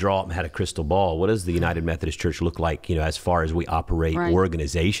had to draw up and had a crystal ball, what does the United Methodist Church look like, as far as we operate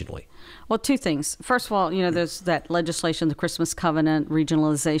organizationally? Well, two things. First of all, there's that legislation, the Christmas Covenant,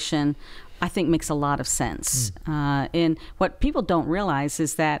 regionalization, I think makes a lot of sense. And what people don't realize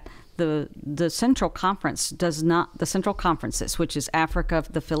is that the Central Conference the Central Conferences, which is Africa,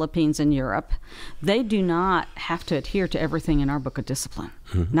 the Philippines, and Europe, they do not have to adhere to everything in our Book of Discipline.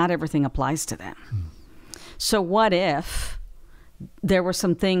 Not everything applies to them. So what if there were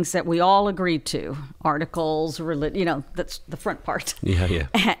some things that we all agreed to, articles, that's the front part. Yeah.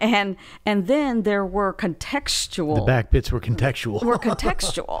 And then there were contextual. The back bits were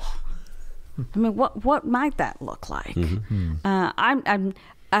contextual. I mean, what might that look like?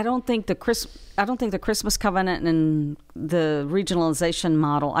 I don't think the Christmas Covenant and the regionalization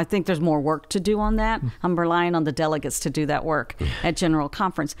model. I think there's more work to do on that. I'm relying on the delegates to do that work at General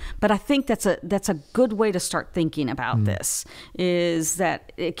Conference. But I think that's a good way to start thinking about this. Is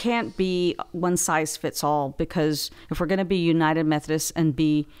that it can't be one size fits all, because if we're going to be United Methodists and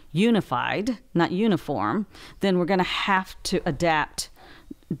be unified, not uniform, then we're going to have to adapt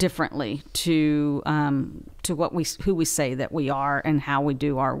differently to who we say that we are and how we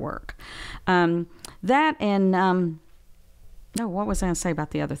do our work. What was I going to say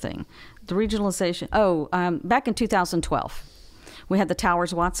about the other thing? The regionalization. Back in 2012, We had the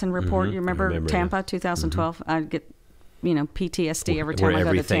Towers-Watson report. You remember Tampa, 2012? I'd get, PTSD every time I go to Tampa. Where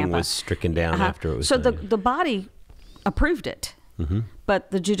everything was stricken down after it was So done. the body approved it, but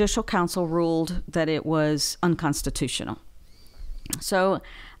the Judicial Council ruled that it was unconstitutional. So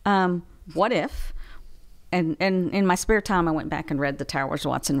what if, and in my spare time, I went back and read the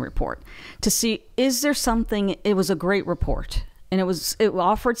Towers-Watson report to see, is there something, it was a great report, and it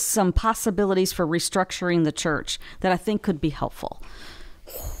offered some possibilities for restructuring the church that I think could be helpful.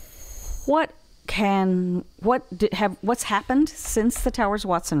 What's happened since the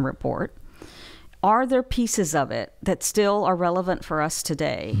Towers-Watson report? Are there pieces of it that still are relevant for us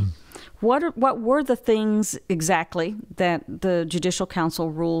today? What were the things exactly that the Judicial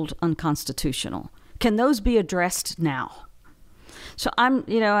Council ruled unconstitutional? Can those be addressed now? So I'm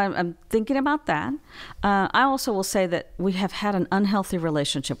thinking about that. I also will say that we have had an unhealthy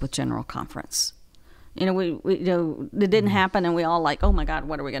relationship with General Conference. It didn't happen, and we all like, oh my God,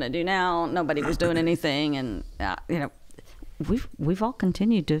 what are we going to do now? Nobody was doing anything, and we've all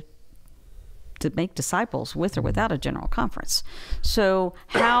continued to make disciples with or without a General Conference. So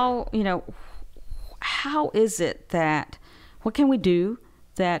how is it that, what can we do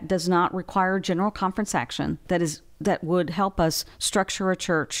that does not require General Conference action that would help us structure a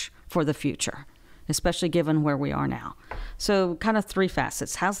church for the future, especially given where we are now? So kind of three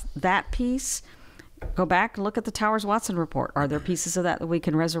facets. How's that piece? Go back, look at the Towers-Watson report. Are there pieces of that we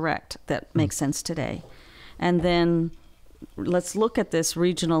can resurrect that make sense today? And then let's look at this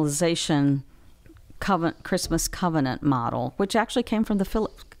regionalization Christmas covenant model, which actually came from the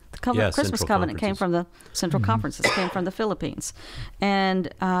Christmas covenant came from the Central Conferences, came from the Philippines.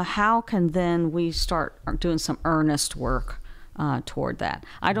 And how can then we start doing some earnest work toward that?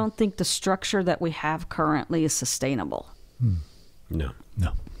 I don't think the structure that we have currently is sustainable. No.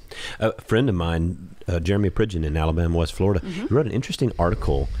 A friend of mine, Jeremy Pridgeon in Alabama, West Florida, he wrote an interesting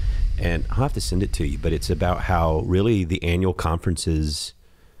article, and I'll have to send it to you, but it's about how really the annual conferences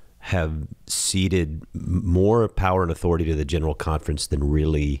have ceded more power and authority to the General Conference than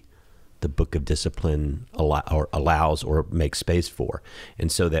really the Book of Discipline allows or makes space for.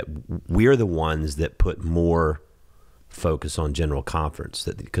 And so that we're the ones that put more focus on General Conference,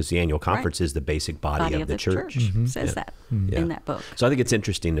 because the annual conference is the basic body of the church. Says that in that book. So I think it's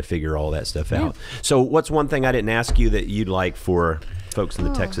interesting to figure all that stuff out. So what's one thing I didn't ask you that you'd like for folks in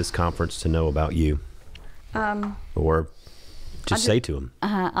the Texas Conference to know about you? Or just say to them.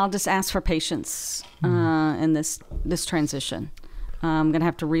 I'll just ask for patience in this transition. I'm going to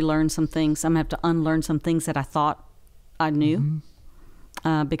have to relearn some things. I'm going to have to unlearn some things that I thought I knew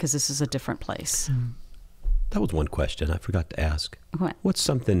because this is a different place. That was one question I forgot to ask. What? What's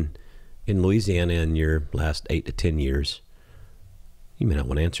something in Louisiana in your last 8 to 10 years? You may not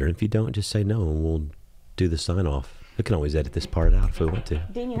want to answer. If you don't, just say no, and we'll do the sign-off. We can always edit this part out if we want to.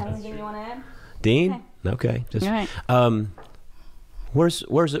 Dean, you have anything you want to add? Dean? Okay. Just, all right.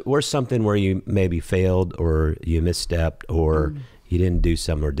 Where's something where you maybe failed or you misstepped or you didn't do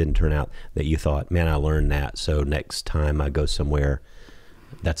something or didn't turn out that you thought, man, I learned that, so next time I go somewhere,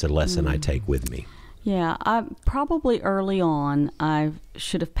 that's a lesson I take with me? Yeah, probably early on, I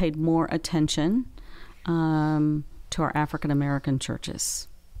should have paid more attention to our African American churches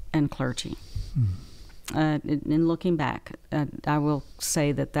and clergy. In looking back, I will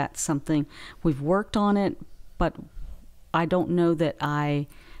say that that's something we've worked on it, but I don't know that I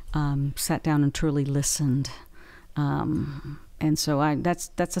sat down and truly listened, and so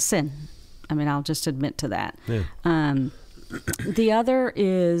that's a sin. I mean, I'll just admit to that. Yeah. The other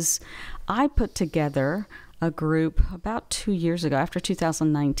is I put together a group about 2 years ago, after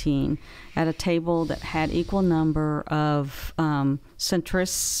 2019, at a table that had equal number of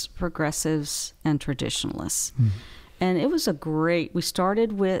centrists, progressives, and traditionalists. And it was we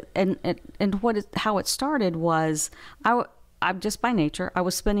started with, how it started was, I just by nature, I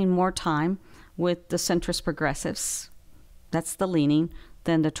was spending more time with the centrist progressives, that's the leaning,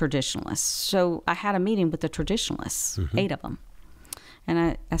 than the traditionalists. So I had a meeting with the traditionalists, 8 of them.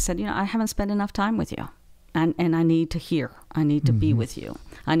 And I said, I haven't spent enough time with you. And I need to hear. I need to be with you.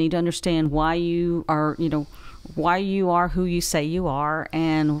 I need to understand why you are, why you are who you say you are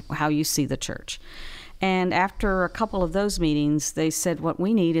and how you see the church. And after a couple of those meetings, they said, what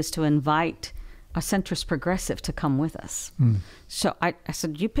we need is to invite a centrist progressive to come with us. So I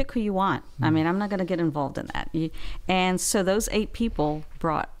said, you pick who you want. I mean, I'm not going to get involved in that. And so those 8 people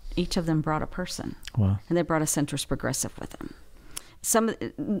each of them brought a person. Wow. And they brought a centrist progressive with them.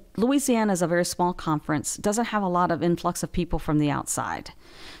 Louisiana is a very small conference, doesn't have a lot of influx of people from the outside.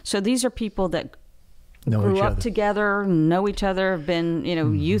 So these are people that grew up together, know each other, have been,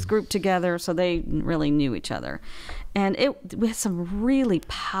 youth group together, so they really knew each other. And we had some really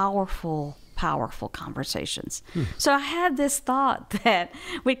powerful conversations. So I had this thought that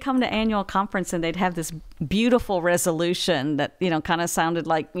we'd come to annual conference and they'd have this beautiful resolution that, kind of sounded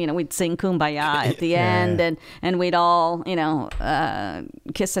like, we'd sing Kumbaya at the end and we'd all,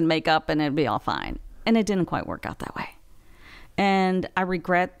 kiss and make up and it'd be all fine. And it didn't quite work out that way. And I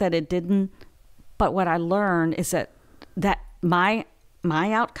regret that it didn't. But what I learned is that my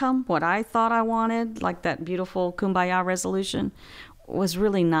outcome, what I thought I wanted, like that beautiful Kumbaya resolution, was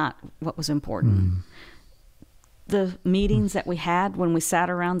really not what was important. The meetings that we had when we sat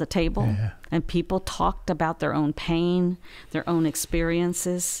around the table and people talked about their own pain, their own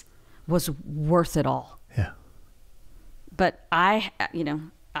experiences, was worth it all. Yeah. But I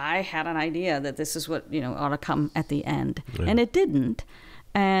had an idea that this is what, ought to come at the end. Yeah. And it didn't.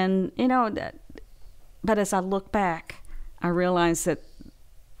 And, but as I look back, I realize that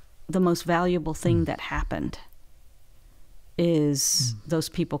the most valuable thing that happened is those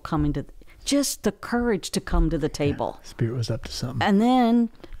people coming to, just the courage to come to the table. Yeah, Spirit was up to something. And then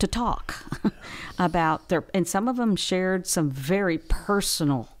to talk about and some of them shared some very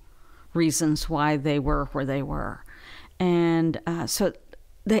personal reasons why they were where they were. And so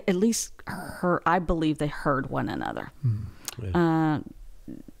they at least I believe they heard one another. Yeah.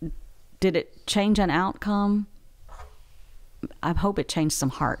 Did it change an outcome? I hope it changed some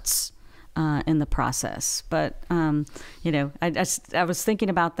hearts in the process. But, I was thinking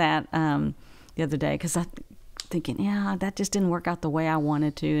about that the other day because thinking, that just didn't work out the way I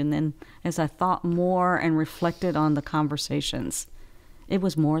wanted to. And then as I thought more and reflected on the conversations, it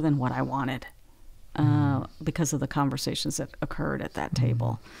was more than what I wanted because of the conversations that occurred at that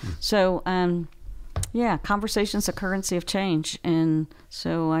table. So, conversations are currency of change. And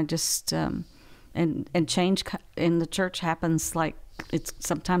so I just, and change in the church happens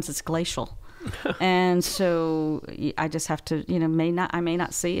sometimes it's glacial. And so I just have to, I may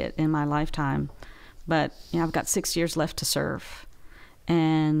not see it in my lifetime, but I've got 6 years left to serve,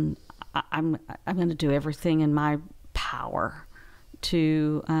 and I'm going to do everything in my power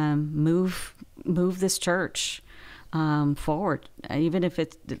to move this church forward, even if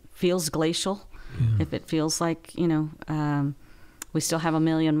it feels glacial, if it feels like we still have 1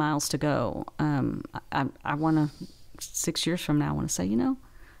 million miles to go. I want to 6 years from now, I want to say,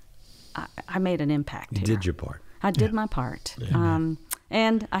 I made an impact here. You did your part. I did my part. Yeah.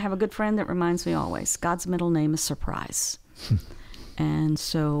 And I have a good friend that reminds me always, God's middle name is surprise. And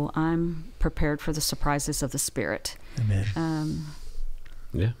so I'm prepared for the surprises of the Spirit. Amen.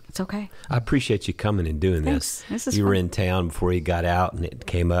 It's okay. I appreciate you coming and doing Thanks. this. This is you were fun. in town before you got out, and it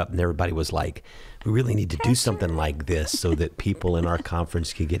came up, and everybody was like, we really need to do something like this so that people in our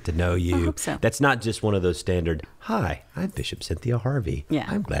conference can get to know you. I hope so. That's not just one of those standard, hi, I'm Bishop Cynthia Harvey. Yeah.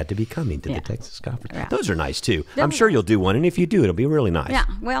 I'm glad to be coming to the Texas conference. Yeah. Those are nice, too. I'm sure you'll do one, and if you do, it'll be really nice. Yeah,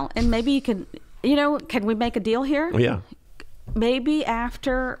 well, and maybe you can, can we make a deal here? Yeah. Maybe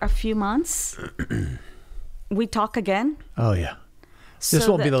after a few months, we talk again. Oh, yeah. This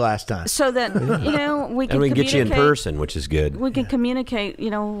won't be the last time. So that, we can and we can get you in person, which is good. We can communicate,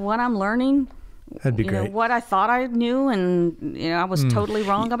 what I'm learning. That'd be great. What I thought I knew and, I was totally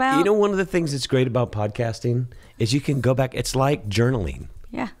wrong about. One of the things that's great about podcasting is you can go back. It's like journaling.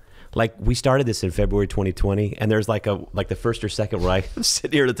 Yeah. Like we started this in February 2020, and there's like the first or second where I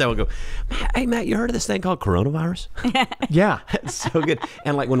sit here at the table and go, hey, Matt, you heard of this thing called coronavirus? Yeah. It's so good.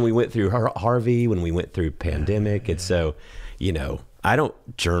 And like when we went through Harvey, when we went through pandemic, and so, I don't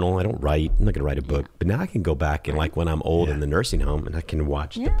journal. I don't write. I'm not going to write a book. But now I can go back and like when I'm old in the nursing home and I can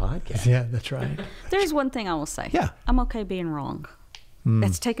watch the podcast. Yeah, that's right. There's one thing I will say. Yeah. I'm okay being wrong.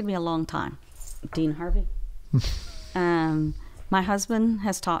 It's taken me a long time. Dean Harvey. My husband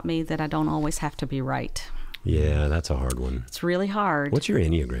has taught me that I don't always have to be right. Yeah, that's a hard one. It's really hard. What's your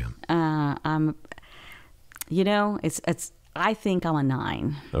Enneagram? I think I'm a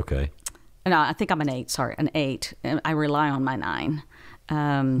 9. Okay. No, I think I'm an 8. Sorry, an 8. And I rely on my 9,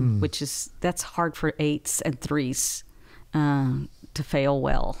 that's hard for 8s and 3s to fail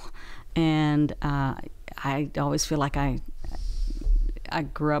well. And I always feel like I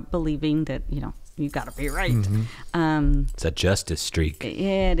grew up believing that you got to be right. It's a justice streak.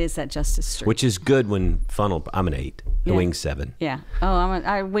 Yeah, it is that justice streak. Which is good when funneled. I'm an 8. I wing 7. Yeah. Oh,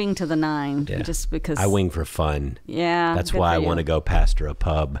 I wing to the 9 just because. I wing for fun. Yeah. That's why I want to go pastor a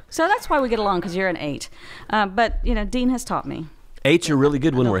pub. So that's why we get along, because you're an 8. But Dean has taught me. 8s are really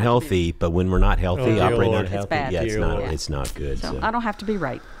good when we're healthy, but when we're not healthy, operating Lord. unhealthy, It's bad. it's not good. So I don't have to be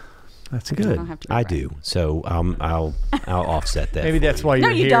right. That's good. good. don't have to be I right. do. So I'll offset that. Maybe for that's you. why you're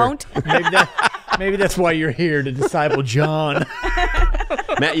No, you here. don't. Maybe that's why you're here, to disciple John.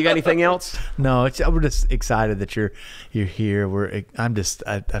 Matt, you got anything else? No, we're just excited that you're here. I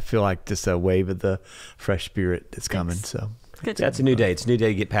feel like just a wave of the fresh spirit that's coming. So That's a new day. It's a new day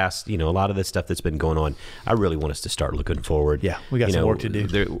to get past, a lot of the stuff that's been going on. I really want us to start looking forward. Yeah, we got some work to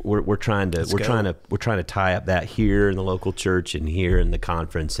do. We're trying to tie up that here in the local church and here in the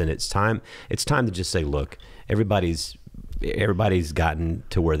conference, and it's time to just say, look, everybody's gotten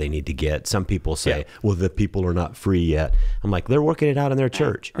to where they need to get. Some people say, well, the people are not free yet. I'm like, they're working it out in their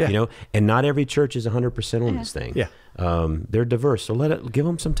church, and not every church is 100% on this thing. Yeah. They're diverse, so give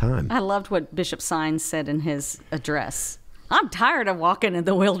them some time. I loved what Bishop Sines said in his address. I'm tired of walking in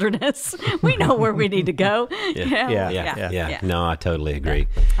the wilderness. We know where we need to go. Yeah. No, I totally agree.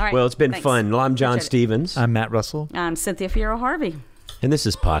 All right, well, it's been thanks. fun. Well, I'm John Stevens. I'm Matt Russell. I'm Cynthia Fierro Harvey. And this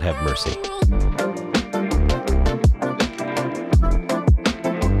is Pod Have Mercy.